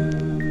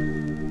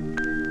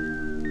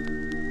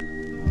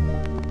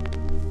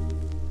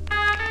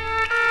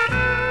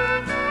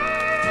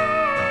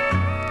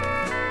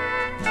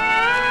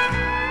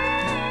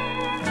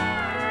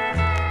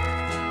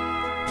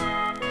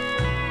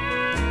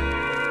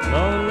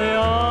 Lonely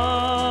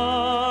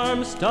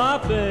arms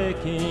stop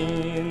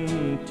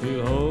aching to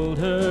hold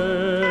her.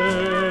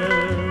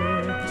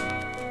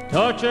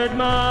 Tortured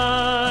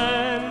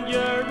mind,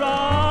 you're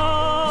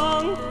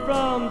wrong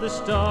from the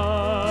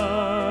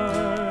start.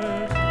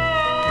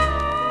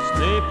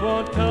 Sleep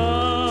won't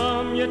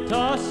come, you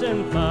toss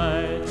and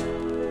fight.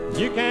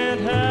 You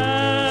can't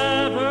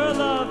have her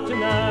love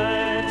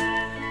tonight.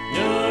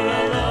 You're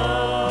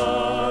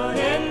alone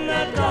in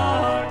the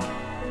dark.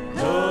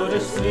 Go to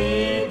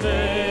sleep,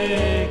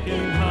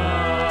 aching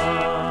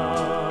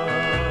heart.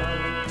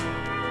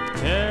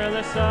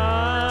 Careless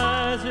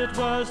eyes, it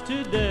was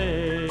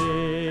today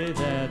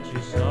that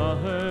you saw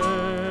her.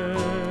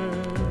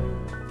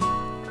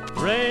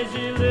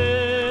 Crazy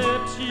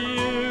lips,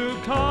 you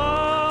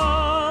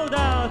called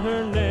out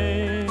her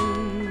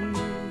name.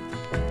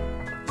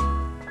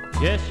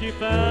 Guess you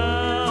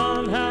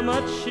found how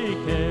much she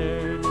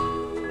cared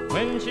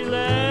when she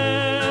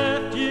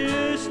left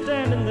you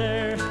standing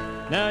there.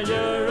 Now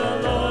you're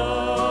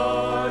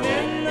alone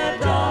in the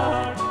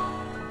dark.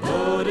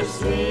 Go to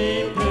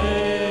sleep,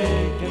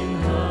 aching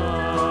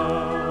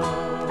heart.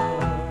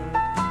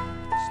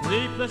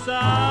 Sleepless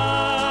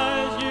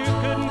eyes, you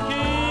couldn't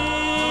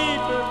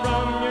keep her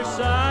from your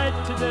sight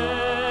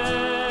today.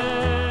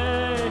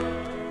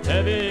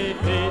 Heavy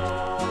feet,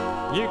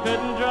 you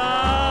couldn't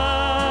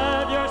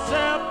drive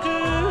yourself to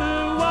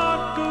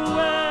walk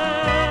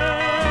away.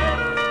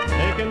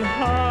 Aching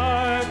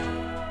heart,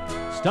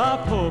 stop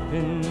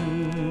hoping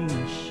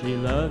she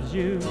loves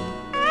you.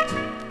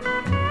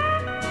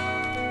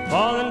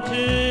 Falling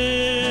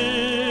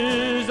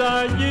tears,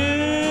 are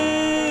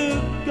you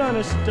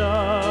gonna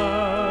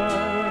start?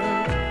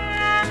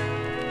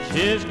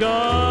 She's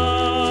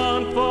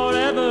gone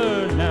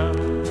forever now.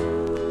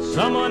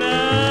 Someone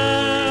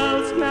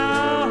else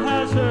now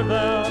has her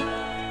bell.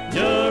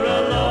 You're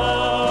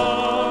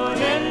alone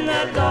in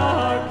the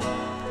dark.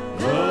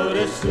 Go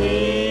to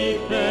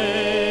sleep,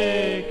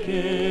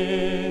 aching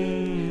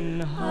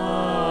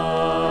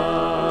heart.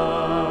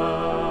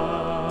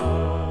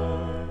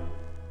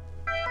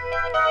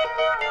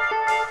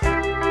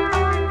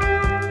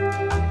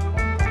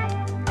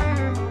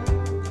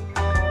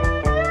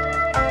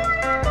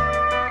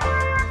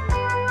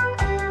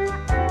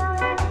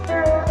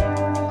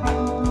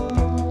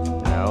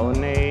 No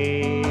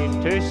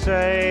need to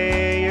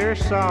say you're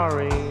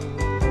sorry.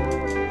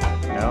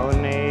 No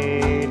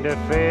need to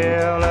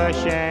feel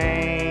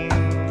ashamed.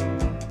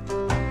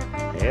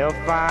 If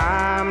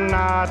I'm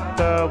not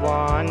the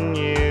one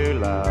you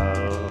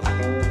love,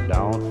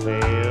 don't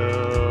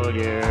feel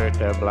you're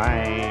to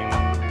blame.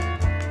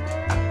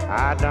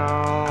 I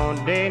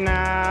don't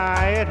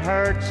deny it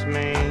hurts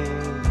me,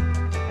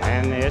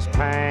 and this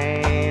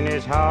pain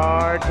is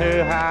hard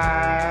to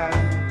hide.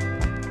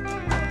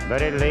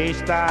 But at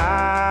least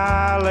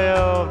I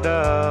lived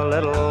a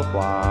little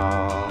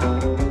while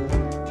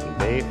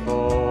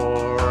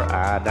before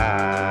I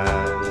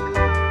died.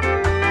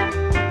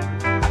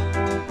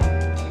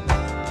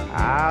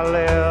 I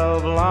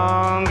live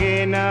long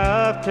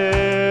enough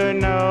to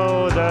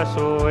know the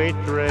sweet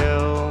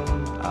thrill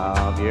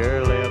of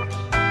your lips.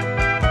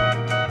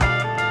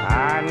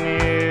 I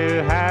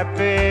knew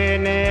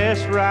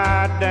happiness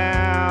right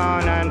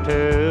down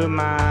unto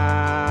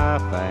my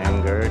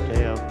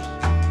fingertips.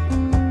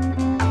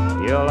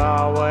 You'll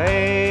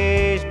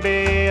always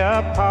be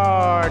a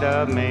part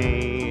of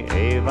me,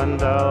 even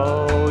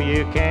though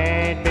you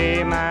can't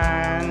be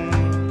mine.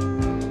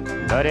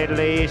 But at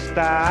least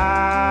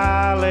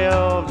I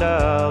lived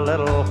a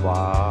little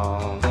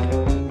while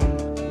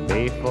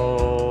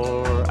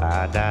before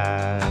I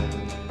died.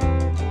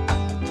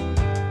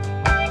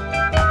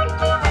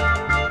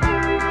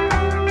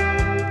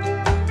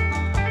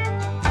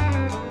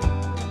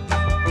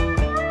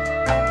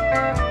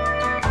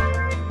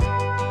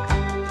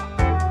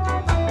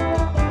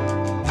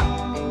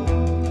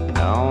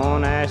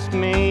 Don't ask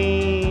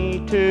me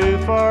to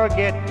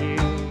forget you,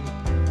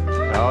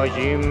 'cause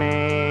you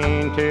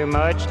mean too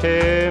much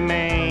to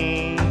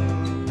me.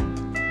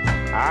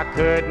 I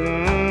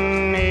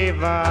couldn't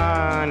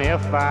even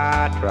if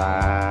I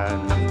tried.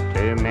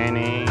 Too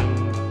many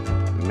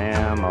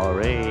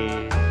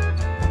memories.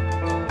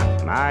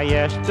 My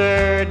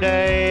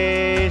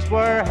yesterdays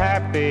were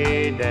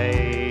happy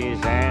days,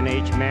 and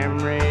each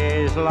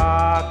memory's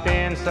locked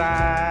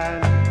inside.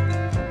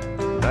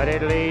 But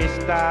at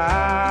least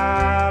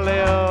I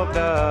lived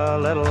a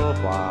little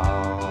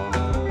while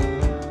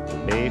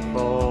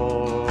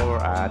before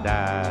I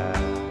died.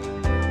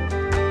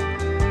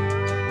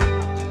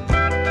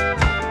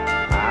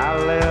 I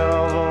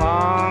live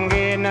long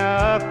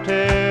enough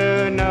to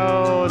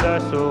know the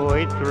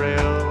sweet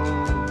thrill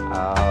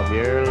of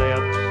your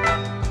lips.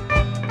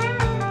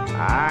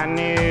 I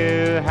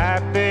knew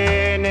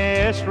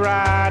happiness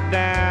right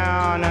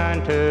down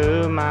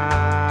unto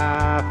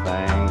my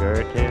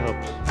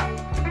fingertips.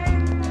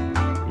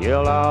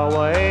 You'll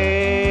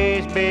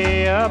always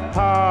be a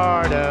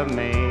part of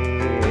me,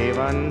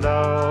 even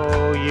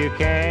though you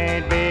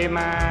can't be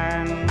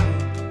mine.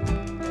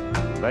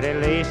 But at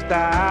least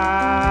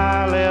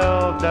I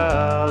lived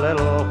a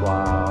little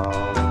while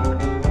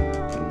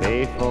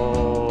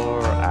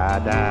before I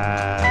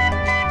died.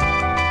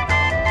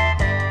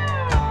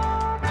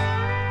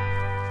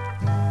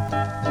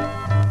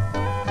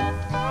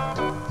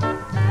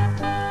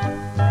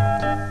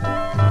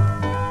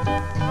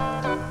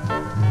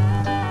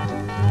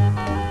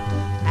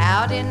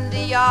 Out in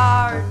the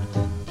yard,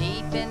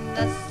 deep in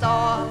the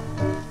soil,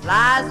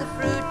 lies a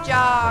fruit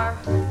jar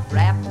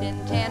wrapped in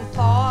tin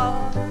foil,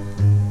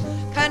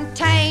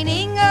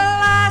 containing a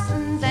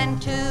license and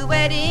 2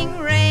 wedding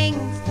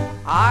rings.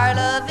 Our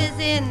love is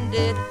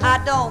ended, I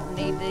don't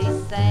need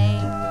these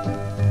things.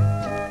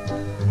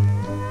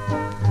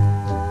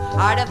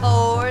 Our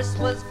divorce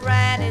was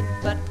granted,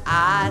 but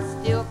I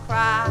still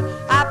cry.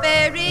 I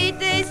buried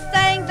these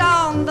things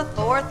on the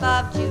 4th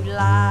of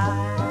July.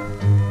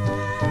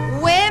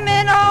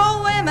 Women,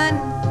 oh women,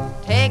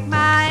 take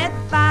my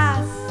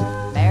advice.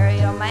 Marry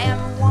a man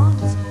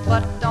once,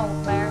 but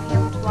don't marry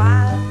him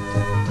twice.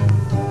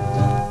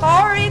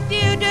 For if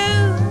you do,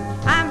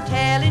 I'm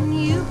telling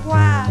you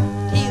why,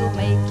 he'll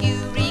make you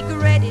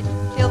regret it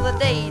till the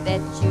day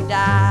that you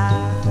die.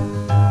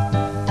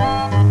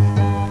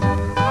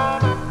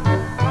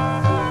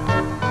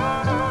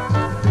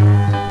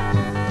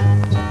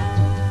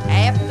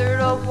 After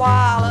a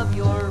while of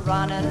your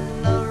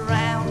running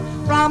around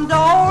from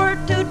door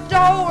to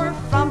door,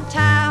 from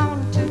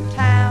town to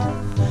town,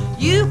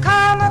 you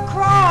come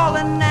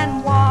a-crawling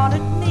and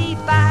wanted me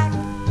back,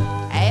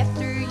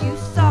 after you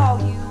saw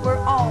you were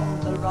on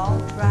the wrong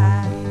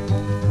track.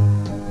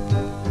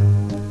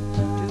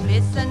 To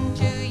listen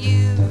to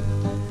you,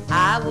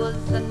 I was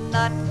a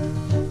nut.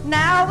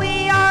 Now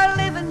we are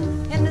living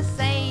in the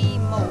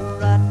same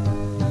old rut.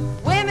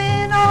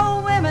 Women,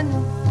 oh women,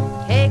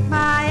 take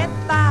my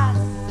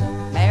advice.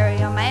 Marry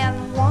a man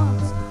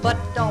once, but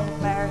don't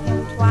marry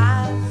him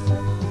twice.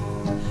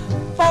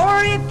 For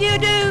if you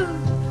do,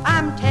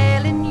 I'm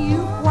telling you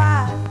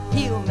why,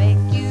 he'll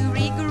make you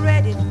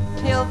regret it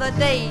till the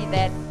day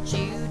that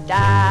you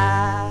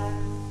die.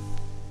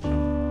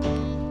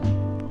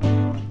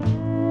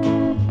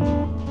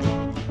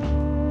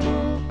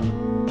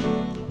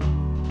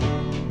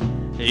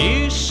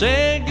 You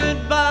said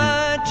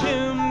goodbye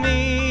to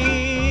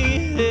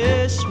me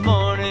this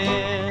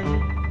morning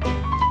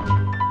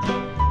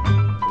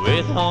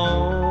with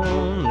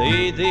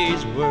only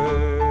these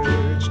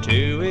words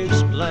to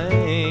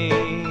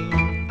explain.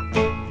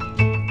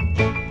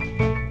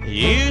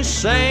 You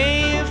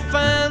say you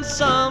found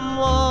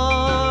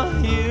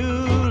someone you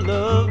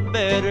love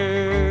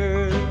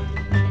better,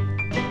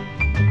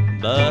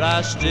 but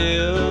I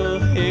still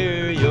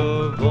hear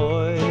your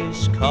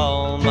voice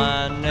call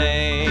my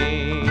name.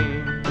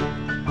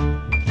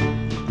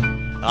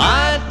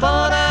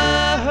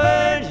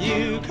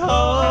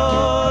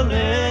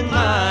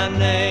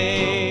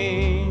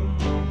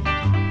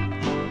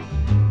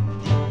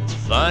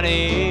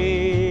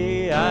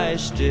 I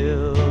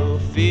still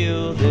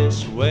feel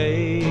this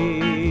way.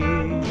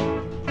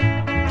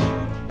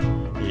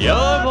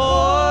 Your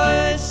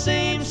voice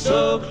seems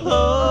so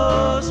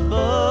close,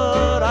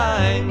 but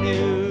I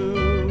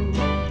knew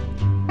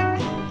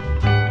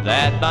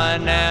that by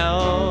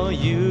now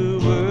you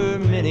were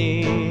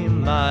many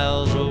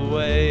miles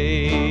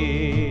away.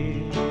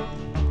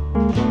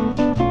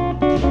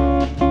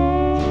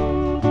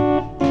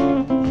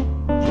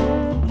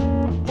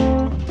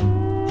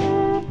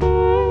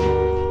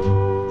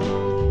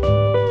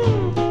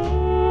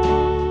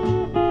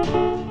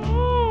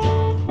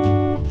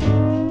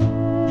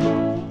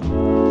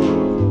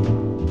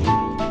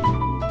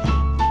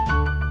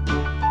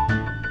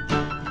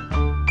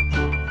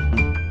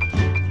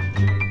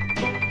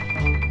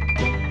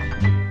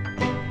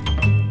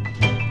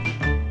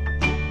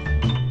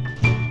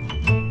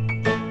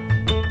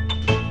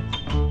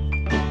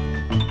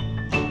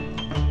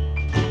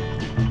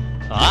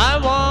 I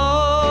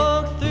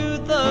walk through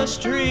the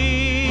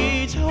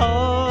streets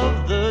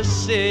of the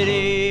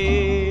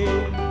city,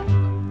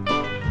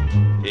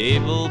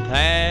 people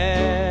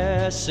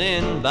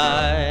passing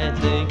by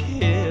think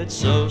it's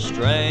so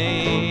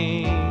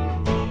strange.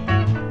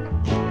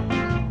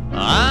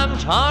 I'm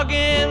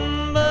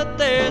talking, but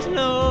there's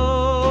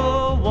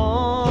no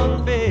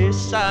one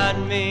beside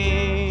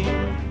me,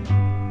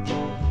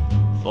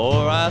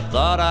 for I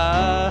thought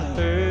I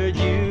heard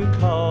you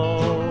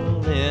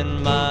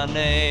calling my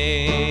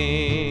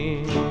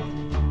name.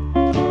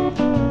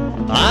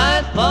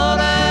 I thought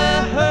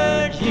I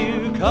heard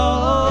you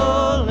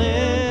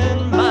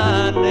calling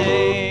my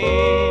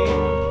name.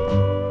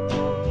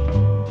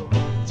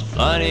 It's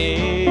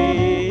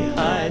funny,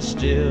 I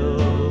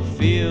still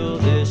feel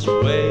this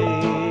way.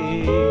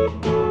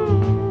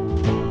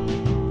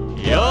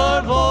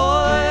 Your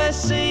voice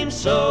seems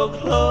so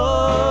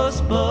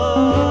close,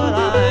 but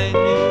I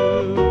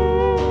knew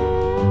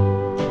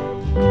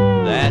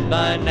that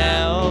by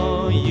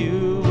now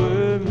you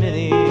were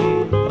many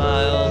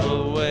miles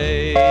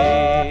away.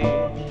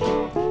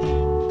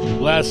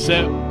 Last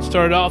set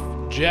started off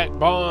Jack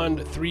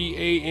Bond, 3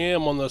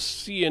 a.m. on the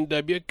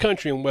CNW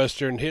Country and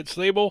Western Hits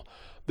label.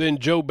 Then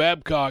Joe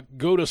Babcock,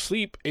 Go to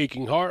Sleep,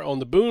 Aching Heart on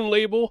the Boone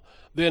label.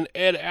 Then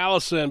Ed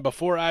Allison,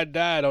 Before I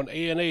Died on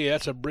A&A,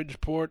 that's a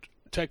Bridgeport,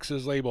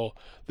 Texas label.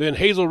 Then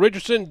Hazel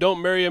Richardson,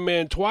 Don't Marry a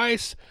Man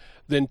Twice.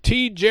 Then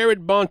T.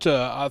 Jared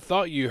Bonta, I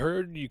Thought You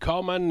Heard You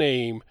Call My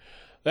Name.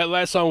 That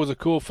last song was a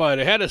cool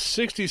find. It had a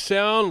 60s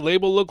sound.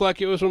 Label looked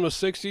like it was from the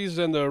 60s,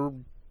 and the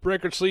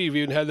record sleeve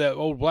even had that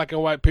old black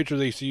and white picture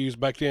they used to use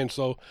back then.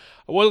 So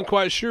I wasn't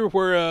quite sure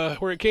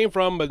where it came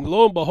from, but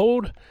lo and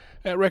behold,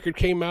 that record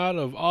came out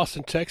of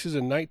Austin, Texas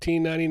in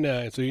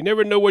 1999. So you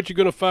never know what you're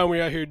going to find when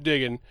you're out here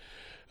digging.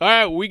 All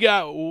right, we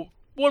got one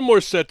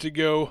more set to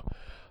go.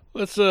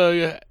 Let's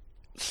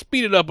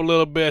speed it up a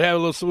little bit,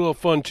 have some little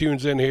fun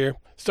tunes in here.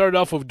 Started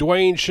off with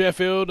Dwayne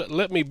Sheffield,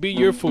 Let Me Be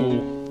Your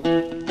Fool.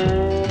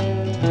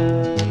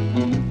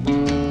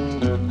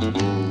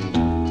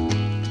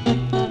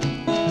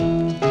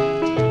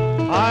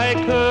 I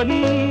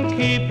couldn't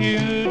keep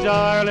you,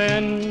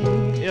 darling,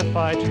 if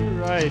I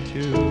tried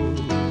to.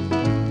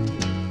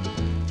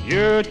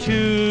 You're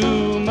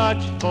too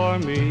much for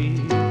me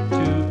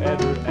to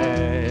ever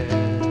ask.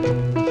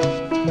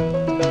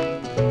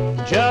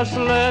 Just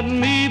let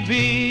me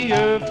be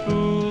your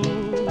fool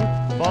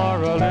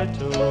for a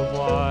little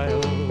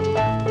while.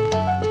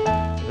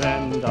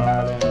 Then,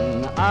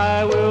 darling,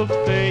 I will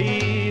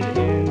fade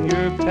in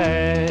your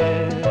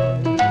past.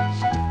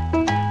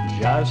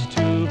 Just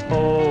to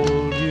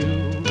hold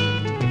you,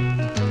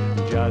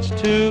 just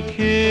to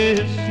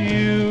kiss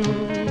you,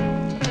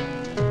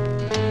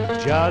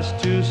 just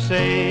to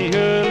say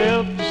your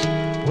lips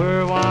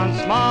were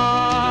once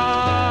mine.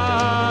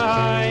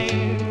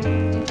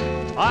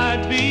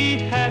 I'd be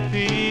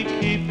happy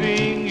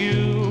keeping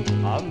you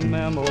a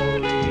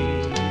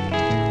memory,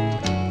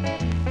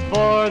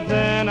 for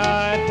then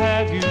I'd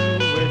have you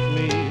with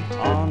me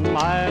on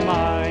my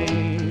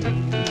mind.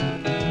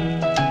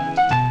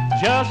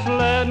 Just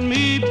let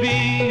me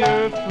be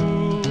your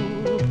fool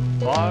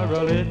for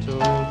a little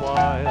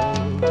while.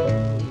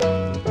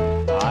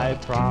 I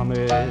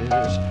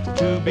promise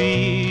to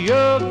be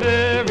your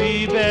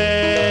very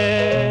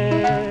best.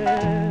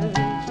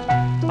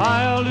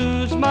 I'll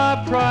lose my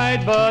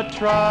pride but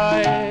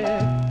try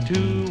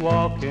to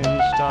walk in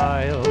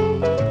style.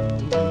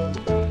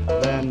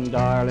 Then,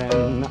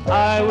 darling,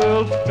 I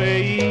will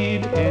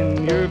fade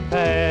in your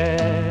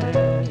past.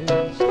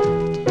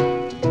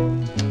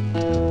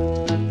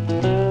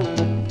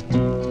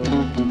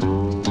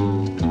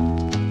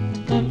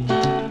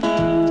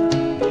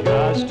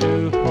 Just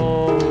to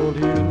hold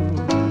you,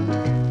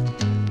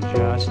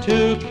 just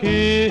to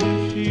kiss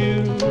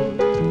you,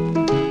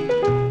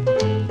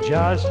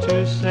 just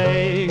to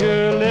say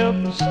your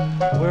lips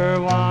were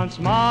once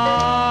mine.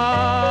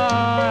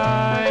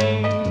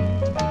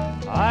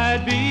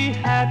 I'd be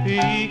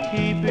happy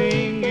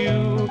keeping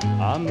you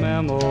a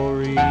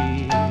memory,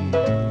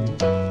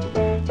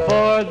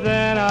 for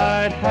then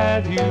I'd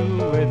have you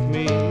with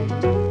me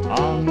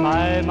on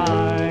my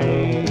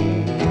mind.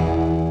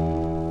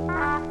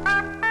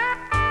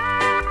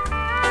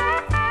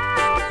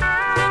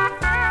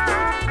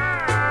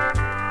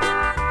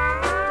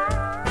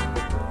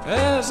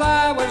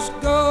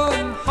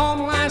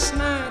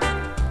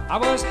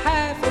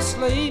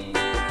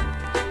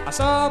 I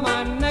saw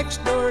my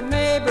next door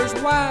neighbor's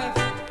wife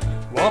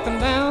walking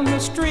down the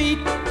street.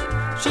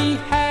 She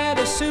had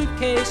a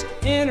suitcase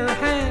in her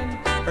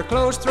hand, her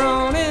clothes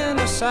thrown in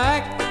a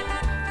sack.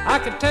 I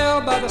could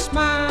tell by the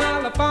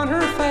smile upon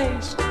her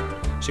face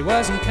she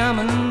wasn't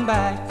coming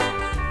back.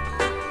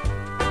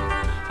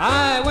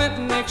 I went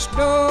next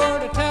door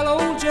to tell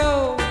old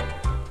Joe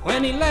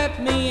when he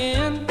let me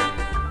in.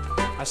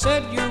 I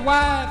said, your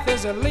wife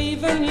is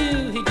a-leaving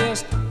you. He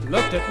just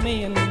looked at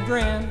me and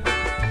grinned.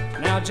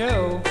 Now,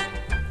 Joe,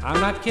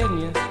 I'm not kidding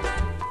you.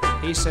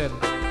 He said,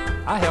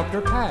 I helped her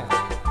pack.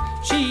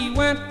 She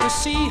went to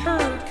see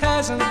her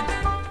cousin.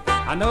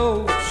 I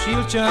know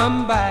she'll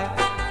come back.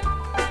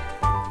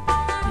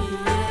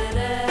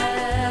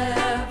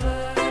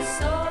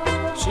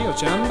 She'll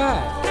come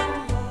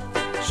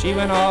back. She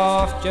went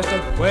off just a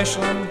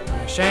whistling,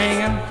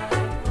 shangin'.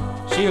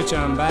 She'll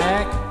come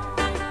back.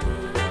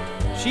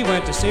 She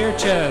went to see her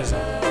cousin.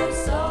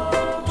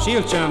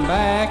 She'll come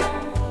back.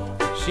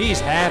 She's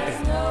happy.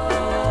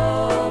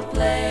 No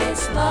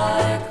place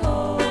like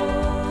home.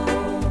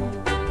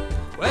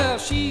 Well,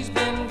 she's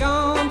been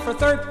gone for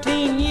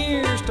 13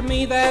 years. To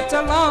me, that's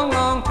a long,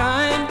 long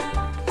time.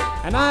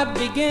 And I'd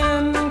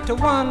begin to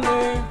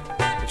wonder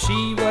if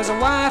she was a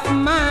wife of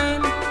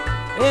mine.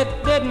 It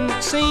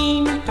didn't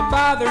seem to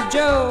bother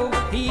Joe.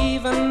 He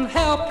even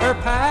helped her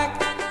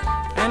pack.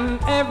 And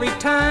every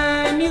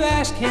time you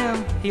ask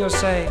him, he'll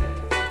say,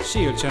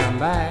 she'll come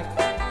back.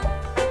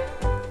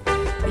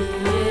 Be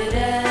it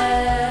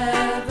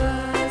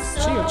ever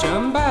so She'll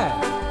come back.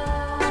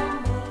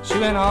 She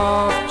went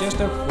off just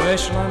a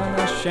whistling and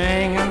a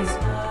shangin'.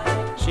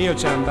 She'll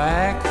come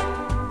back.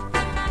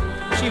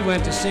 She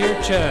went to see her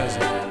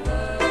cousin.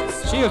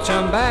 She'll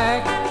come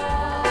back.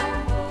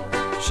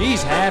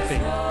 She's happy.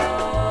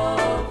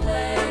 no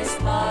place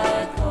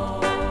like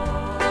home.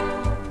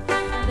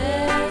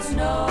 There's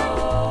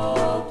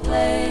no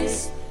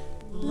place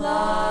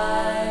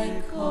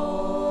like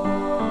home.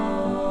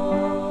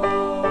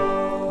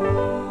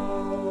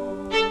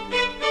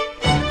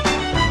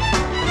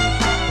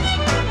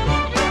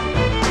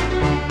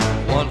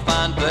 One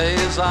fine day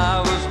as I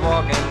was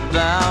walking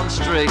down the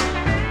street,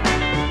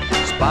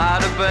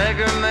 spied a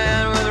beggar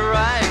man with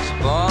rags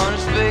upon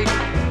his feet.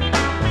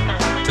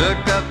 Took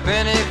a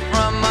penny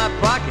from my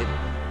pocket,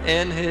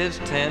 in his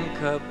tin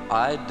cup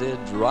I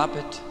did drop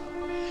it.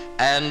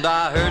 And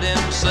I heard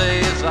him say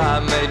as I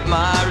made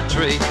my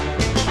retreat,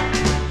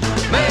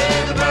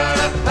 may the bird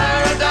of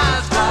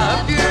paradise fly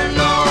up your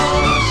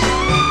nose.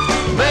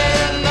 May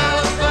an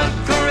elephant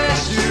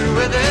caress you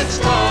with its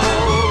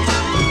toes.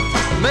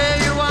 May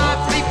your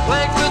wife be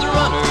plagued with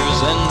runners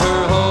in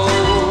her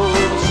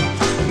hose.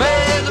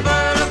 May the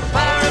bird of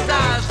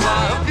paradise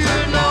fly up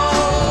your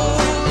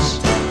nose.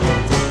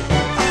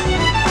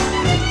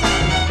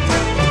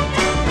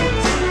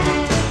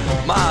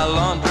 My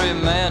laundry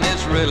man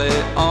is really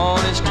on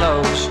his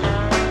toes.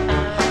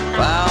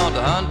 Found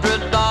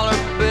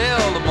 $100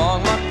 bill among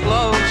my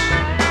clothes.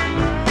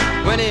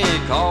 When he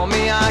called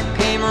me, I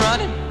came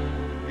running,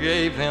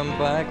 gave him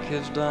back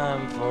his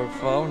dime for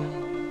phoning.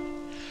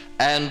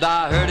 And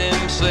I heard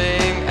him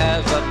sing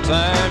as I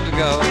turned to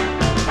go,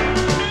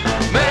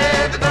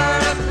 may the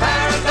bird of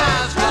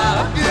paradise fly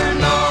up your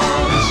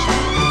nose.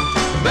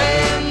 May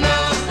an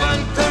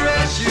elephant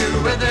caress you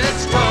with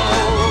its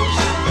toes.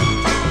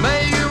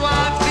 May your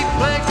wife be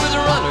plagued with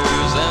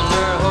runners in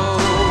her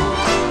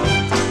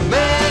hose.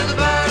 May the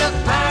bird of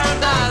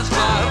paradise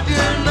fly up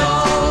your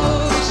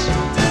nose.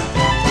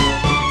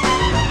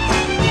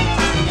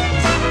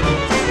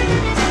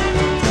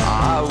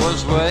 I was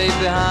way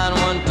behind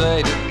one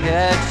day to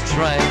catch the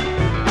train.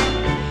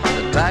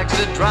 The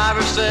taxi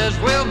driver says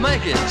we'll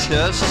make it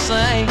just the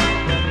same.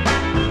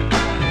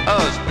 A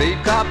speed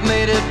cop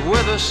made it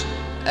with us,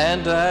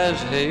 and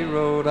as he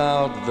wrote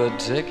out the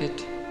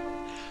ticket,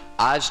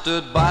 I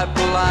stood by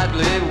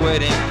politely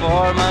waiting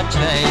for my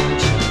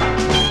change.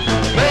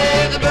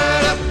 May the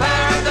bird of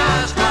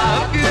paradise fly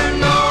up your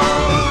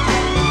nose.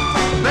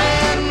 May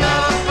an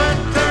elephant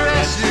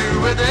caress you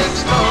with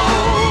its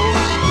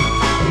nose.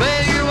 May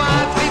your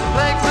wife be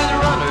plagued with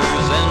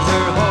runners in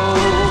her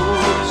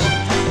hose.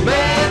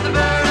 May the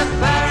bird of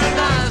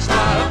paradise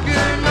fly up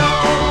your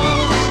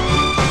nose.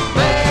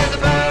 May the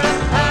bird of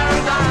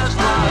paradise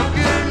fly up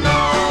your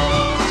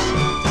nose.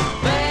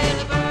 May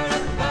the bird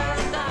of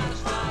paradise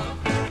fly up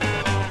your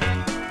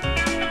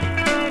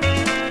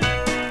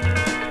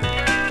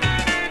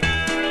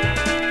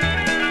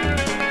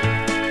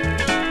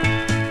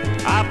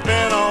I've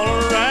been all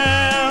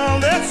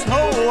around this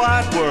whole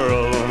wide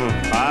world.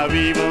 I've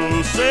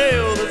even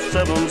sailed the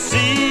 7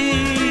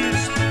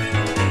 seas.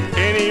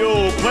 Any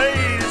old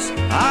place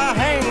I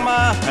hang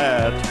my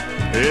hat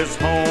is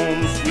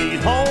home, sweet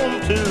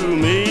home to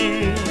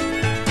me.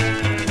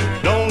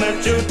 Don't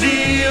let your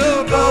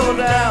deal go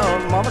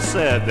down, Mama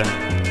said.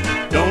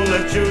 Don't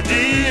let your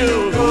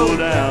deal go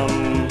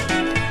down.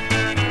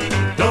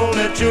 Don't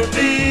let your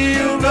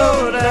deal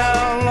go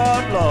down,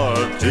 Lord,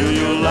 Lord, till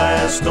your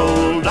last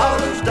old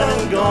dollar's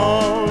done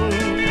gone.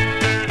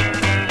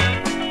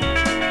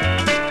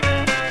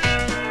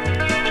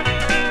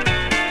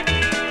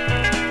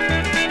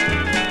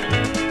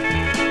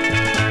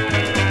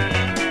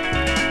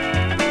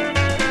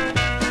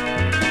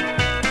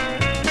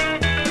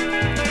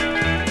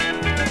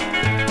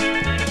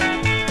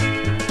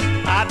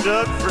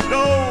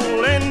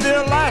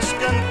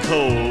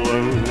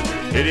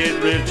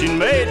 get rich and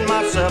made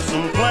myself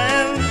some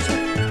plans.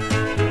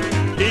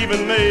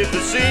 Even made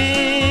the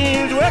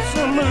scenes with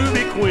some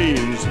movie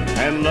queens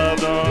and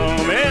loved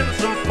them in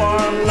some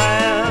foreign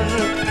land.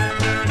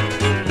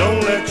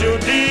 Don't let your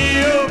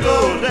deal go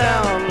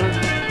down.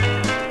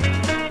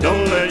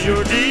 Don't let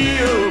your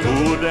deal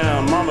go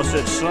down. Mama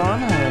said, son,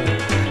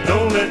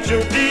 don't let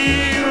your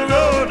deal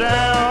go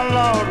down,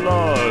 Lord,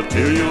 Lord,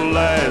 till your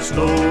last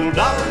old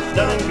dollar's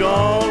done and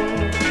gone.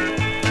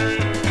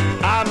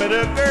 I met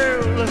a girl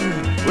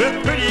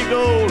with pretty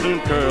golden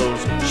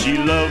curls. She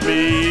loved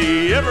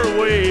me every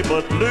way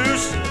but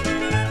loose.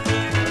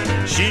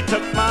 She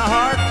took my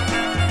heart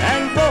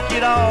and broke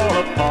it all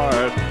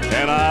apart,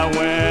 and I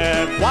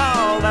went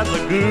wild as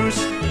a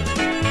goose.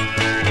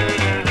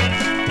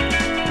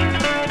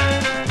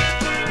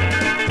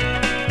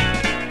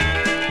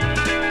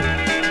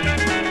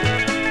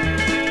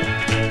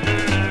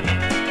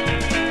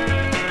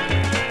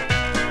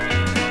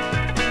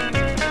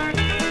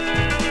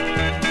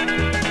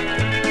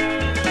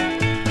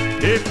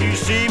 If you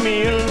see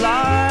me in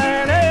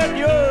line at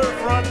your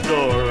front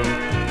door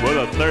with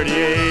a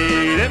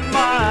 38 in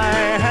my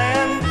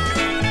hand,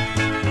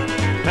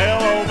 tell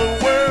all the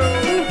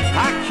world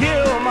I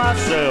kill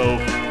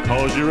myself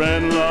 'cause you're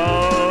in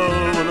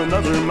love with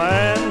another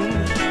man.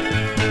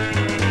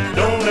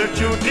 Don't let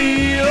your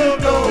deal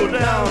go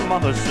down,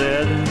 Mama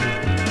said.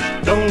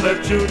 Don't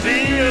let your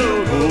deal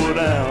go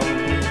down.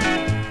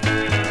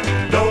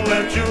 Don't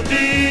let your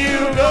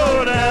deal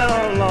go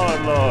down,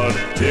 Lord, Lord,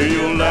 till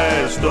your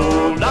last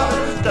old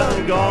dollar's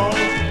done gone.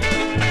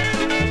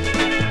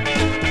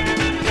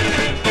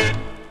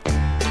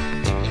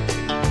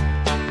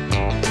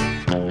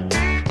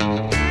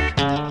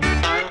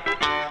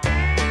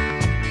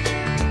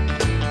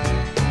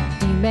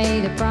 You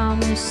made a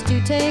promise to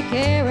take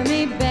care of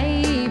me,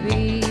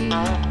 baby,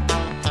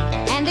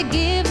 and to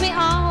give me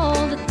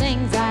all the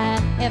things I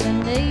ever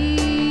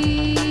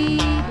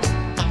need.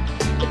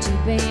 But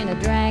you've been a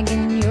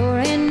dragging your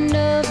end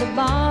of the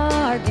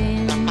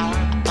bargain.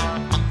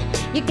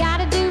 You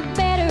gotta do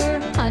better,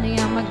 honey,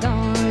 I'm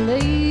gonna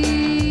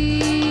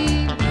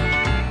leave.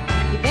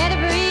 You better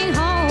bring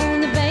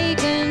home the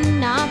bacon,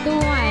 not the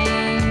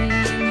wine,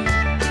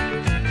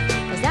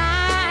 'cause I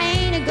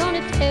ain't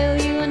gonna tell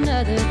you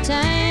another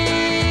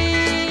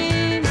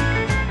time.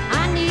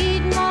 I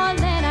need more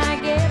than I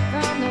get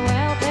from the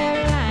welfare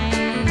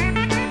line.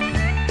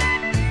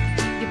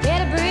 You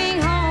better bring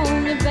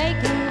home the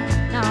bacon,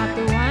 not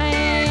the wine.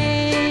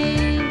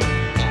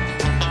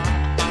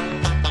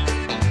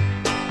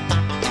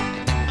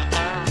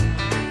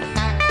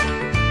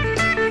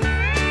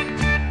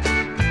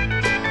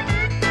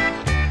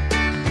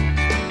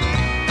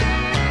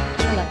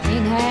 Well, I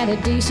ain't had a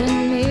decent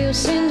meal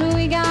since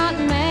we got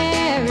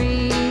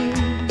married,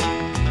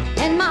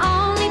 and my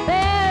only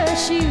pair of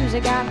shoes,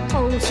 I got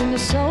holes in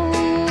the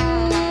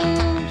soles.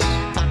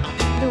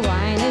 The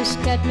wine has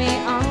cut me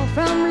off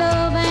from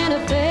love and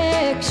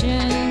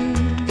affection,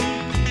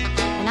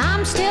 and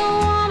I'm still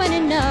woman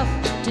enough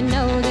to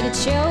know that it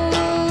shows.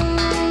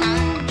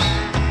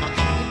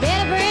 You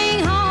better bring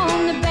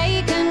home the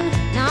bacon,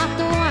 not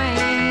the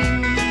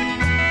wine,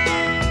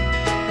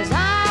 'cause I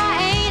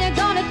ain't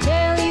gonna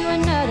tell you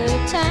another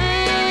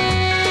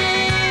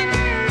time.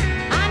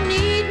 I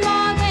need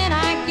more than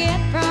I get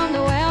from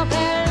the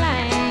welfare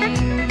line.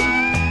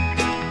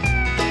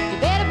 You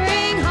better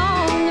bring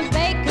home the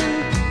bacon,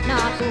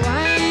 not the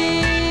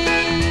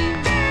wine.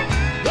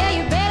 Yeah,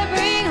 you better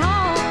bring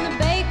home the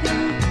bacon,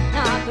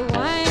 not the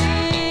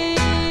wine.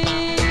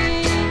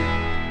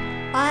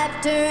 I've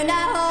turned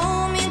our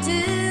home into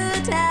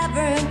a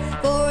tavern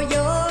for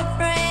your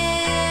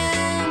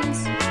friends.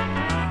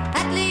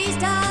 At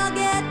least I'll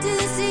get to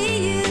see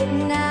you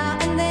now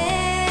and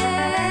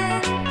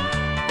then.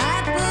 I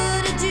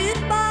put a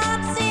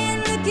jukebox in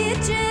the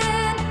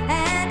kitchen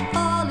and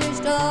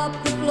polished up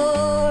the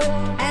floor.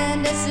 And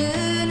as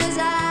soon as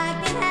I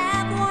can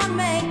have one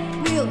made,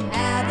 we'll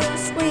have a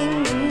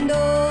swinging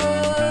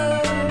door.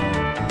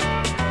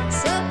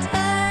 So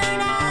turn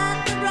out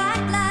the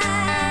bright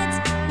lights.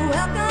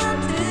 Welcome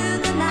to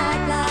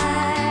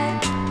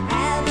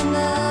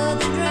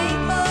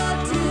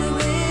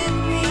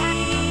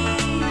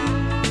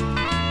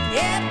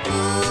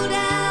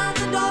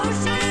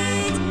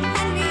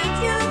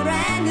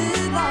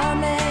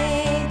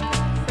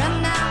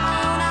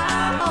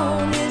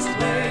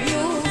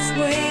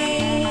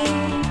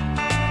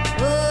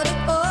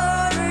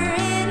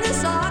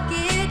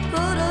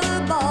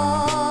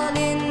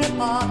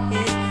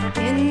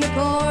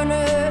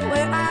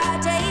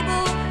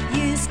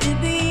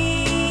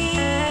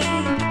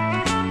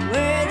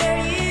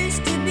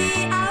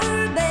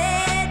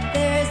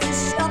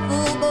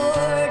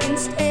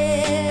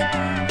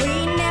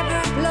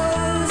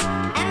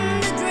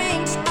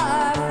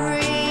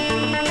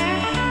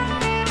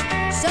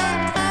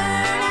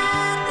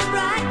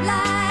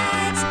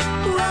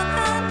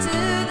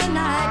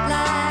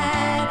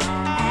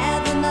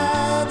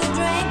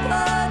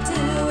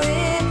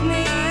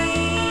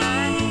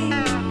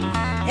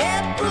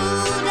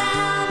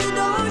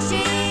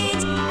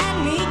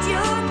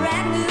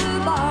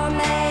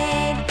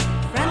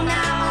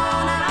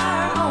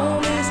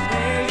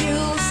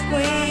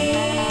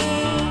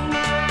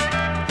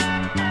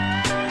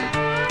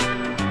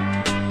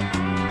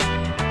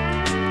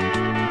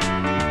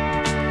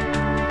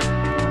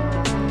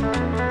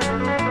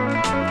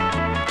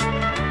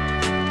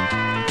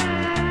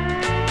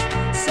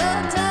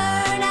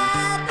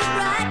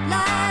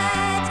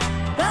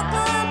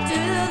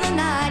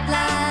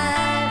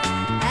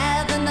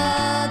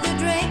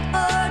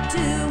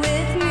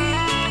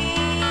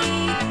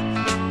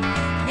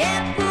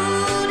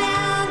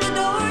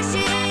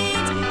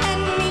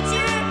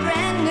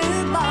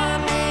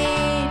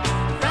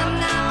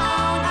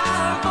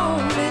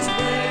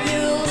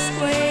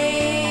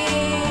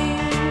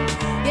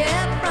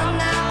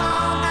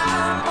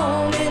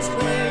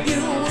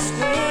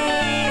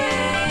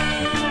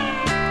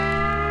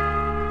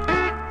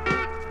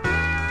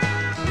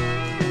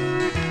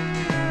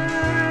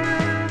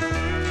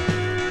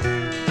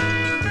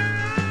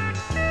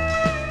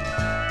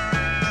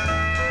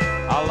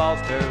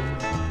lost her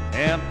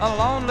in a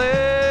lonely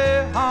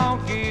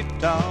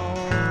honky-tonk.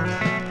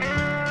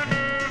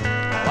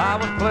 While I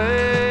was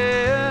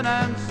playing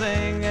and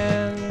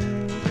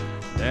singing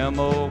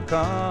them old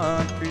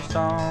country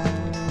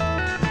songs,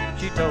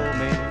 she told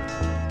me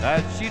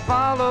that she'd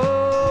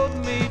followed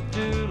me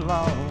too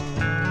long,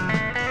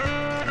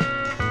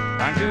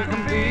 trying to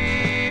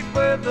compete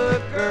with the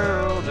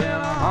girls in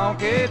a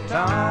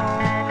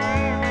honky-tonk.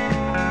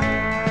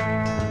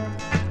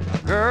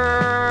 A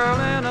girl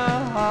in a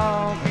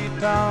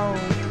honky-tonk,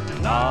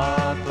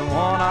 not the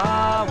one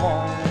I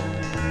want.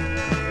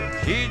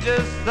 She's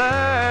just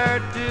there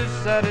to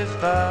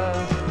satisfy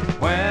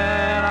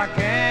when I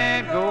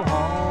can't go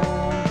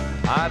home.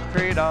 I'd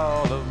trade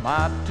all of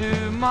my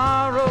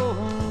tomorrow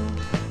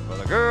for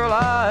the girl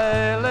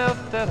I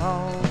left at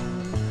home.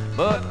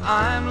 But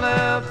I'm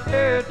left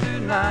here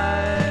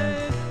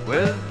tonight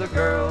with the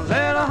girls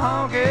in a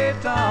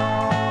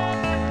honky-tonk.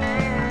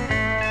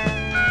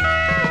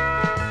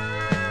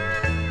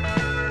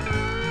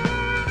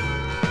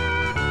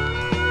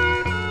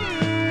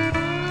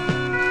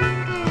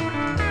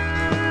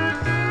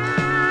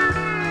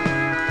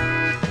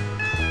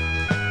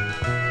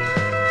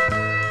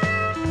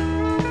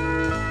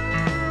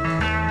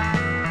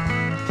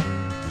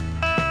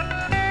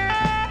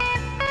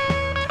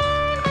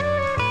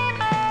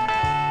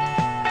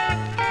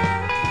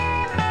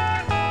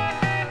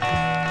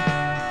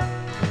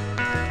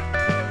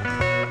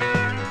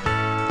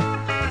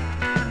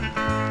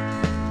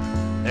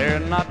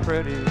 Not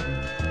pretty,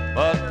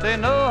 but they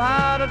know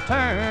how to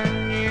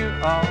turn you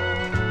on.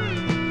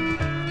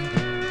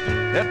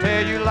 They'll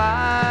tell you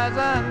lies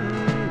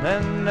and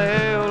then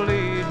they'll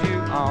lead you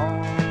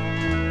on.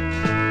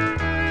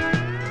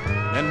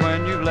 And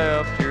when you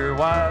left your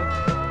wife,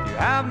 you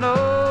have no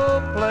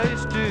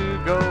place to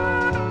go.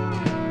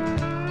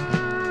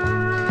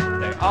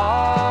 They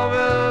all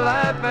will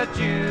laugh at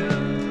you,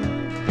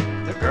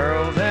 the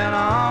girls in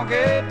a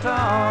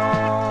honky-tonk.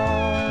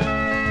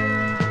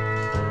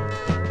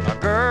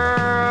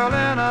 Girl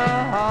in a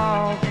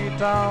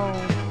honky-tonk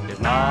is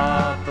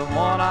not the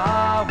one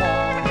I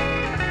want.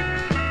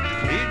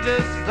 She's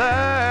just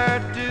there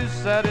to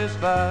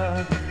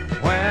satisfy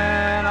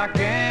when I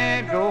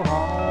can't go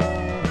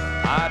home.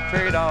 I'd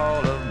trade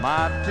all of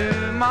my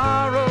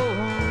tomorrow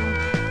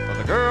for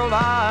the girl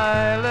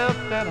I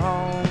left at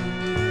home.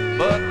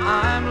 But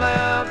I'm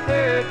left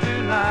here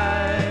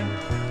tonight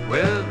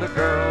with the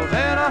girls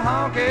in a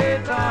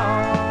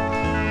honky-tonk.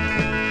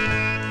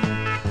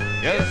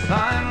 Yes,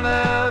 I'm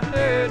left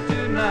here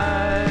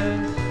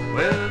tonight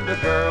with the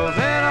girls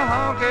in a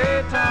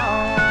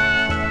honky-tonk.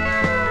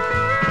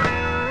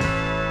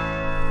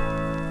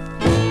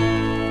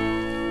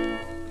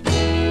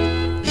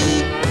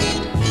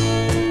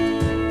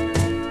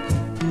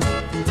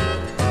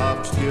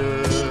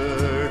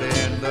 Obscured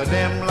in the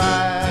dim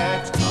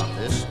lights of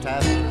this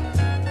tavern,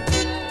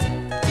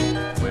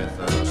 with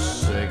a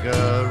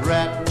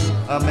cigarette,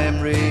 a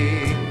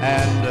memory,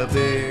 and a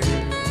beer.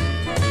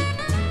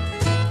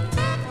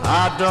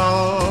 I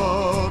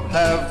don't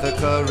have the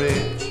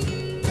courage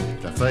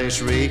to face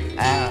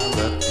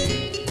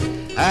reality,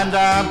 and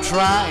I'm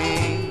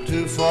trying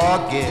to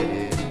forget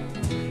it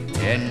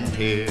in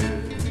here.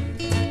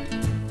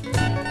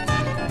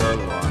 The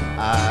one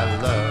I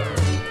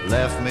love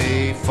left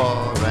me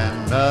for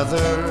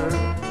another,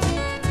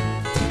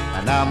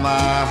 and now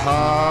my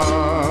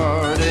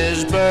heart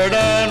is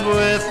burdened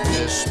with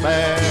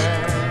despair.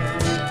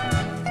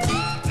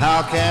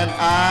 How can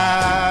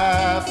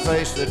I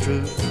face the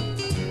truth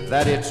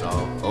that it's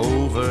all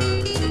over,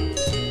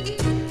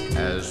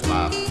 as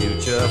my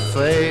future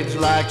fades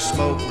like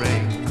smoke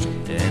rings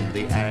in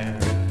the air?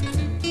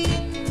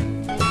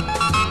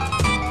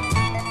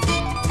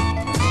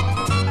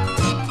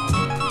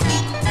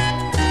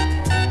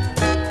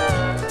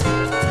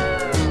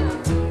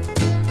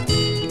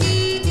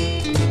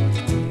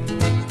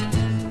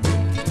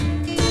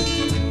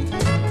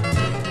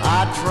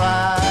 I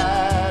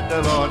tried,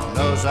 the Lord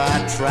knows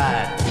I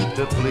tried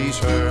to please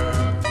her,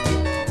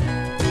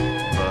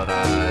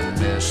 I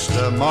missed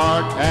the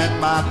mark and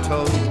my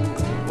toe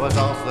was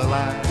off the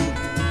line.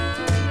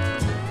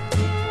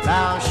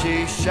 Now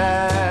she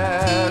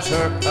shares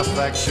her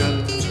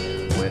affections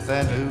with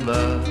a new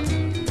love,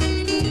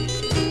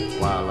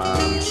 while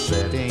I'm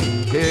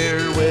sitting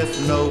here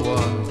with no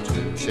one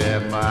to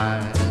share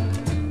mine.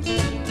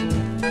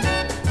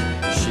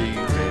 She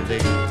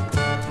really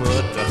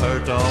put the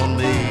hurt on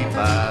me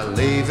by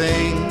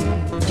leaving,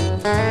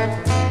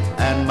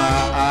 and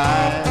my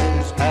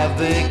eyes have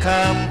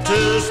become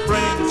two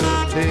springs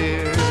of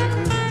tears.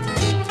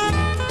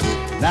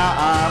 Now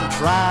I'm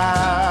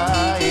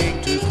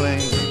trying to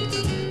cling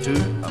to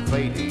a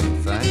fading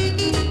thing,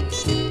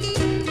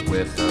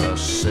 with a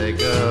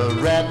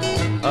cigarette,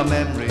 a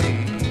memory,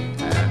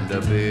 and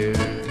a beer.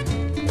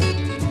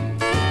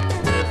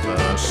 With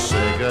a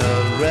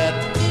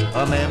cigarette,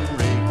 a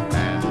memory,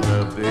 and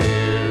a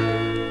beer.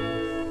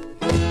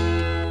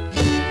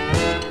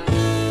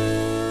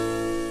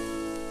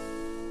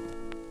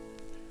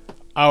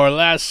 Our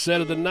last last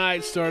set of the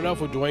night started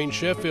off with Dwayne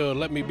Sheffield,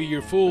 Let Me Be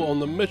Your Fool on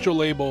the Mitchell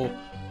label.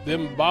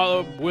 Then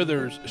Bob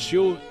Withers,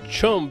 She'll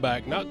Chum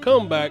Back, not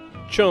Come Back,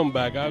 Chum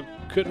Back. I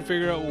couldn't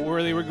figure out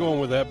where they were going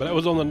with that, but that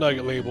was on the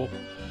Nugget label.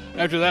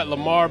 After that,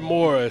 Lamar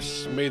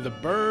Morris, May the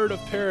Bird of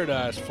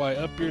Paradise Fly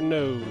Up Your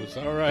Nose.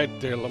 All right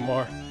there,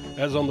 Lamar.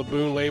 That's on the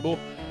Boone label.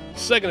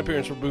 Second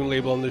appearance for Boone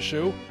label on this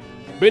show.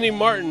 Benny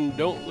Martin,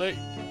 Don't Let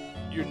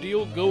Your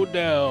Deal Go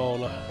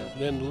Down.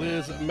 Then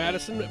Liz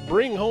Madison,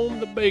 Bring Home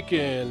the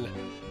Bacon.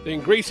 Then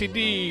Gracie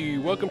D,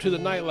 Welcome to the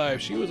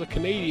Nightlife. She was a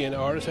Canadian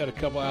artist, had a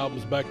couple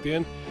albums back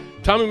then.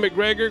 Tommy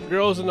McGregor,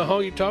 Girls in the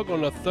Honkytonk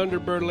on the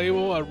Thunderbird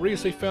label. I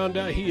recently found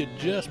out he had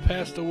just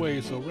passed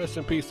away, so rest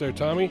in peace there,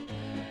 Tommy.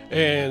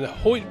 And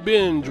Hoyt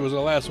Binge was the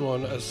last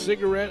one. A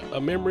Cigarette, a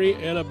Memory,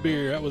 and a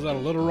Beer. That was out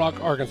of Little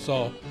Rock,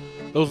 Arkansas.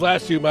 Those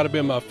last two might have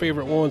been my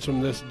favorite ones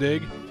from this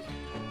dig.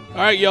 All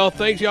right, y'all.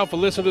 Thanks, y'all, for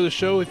listening to the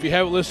show. If you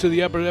haven't listened to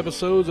the other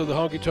episodes of the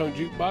Honkytonk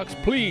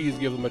Jukebox, please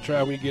give them a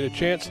try when you get a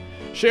chance.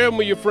 Share them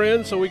with your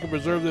friends so we can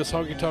preserve this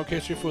honky-tonk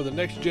history for the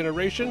next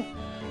generation.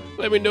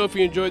 Let me know if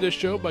you enjoyed this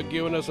show by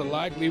giving us a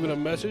like, leaving a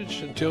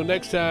message. Until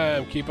next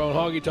time, keep on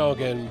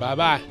honky-tonking.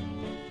 Bye-bye.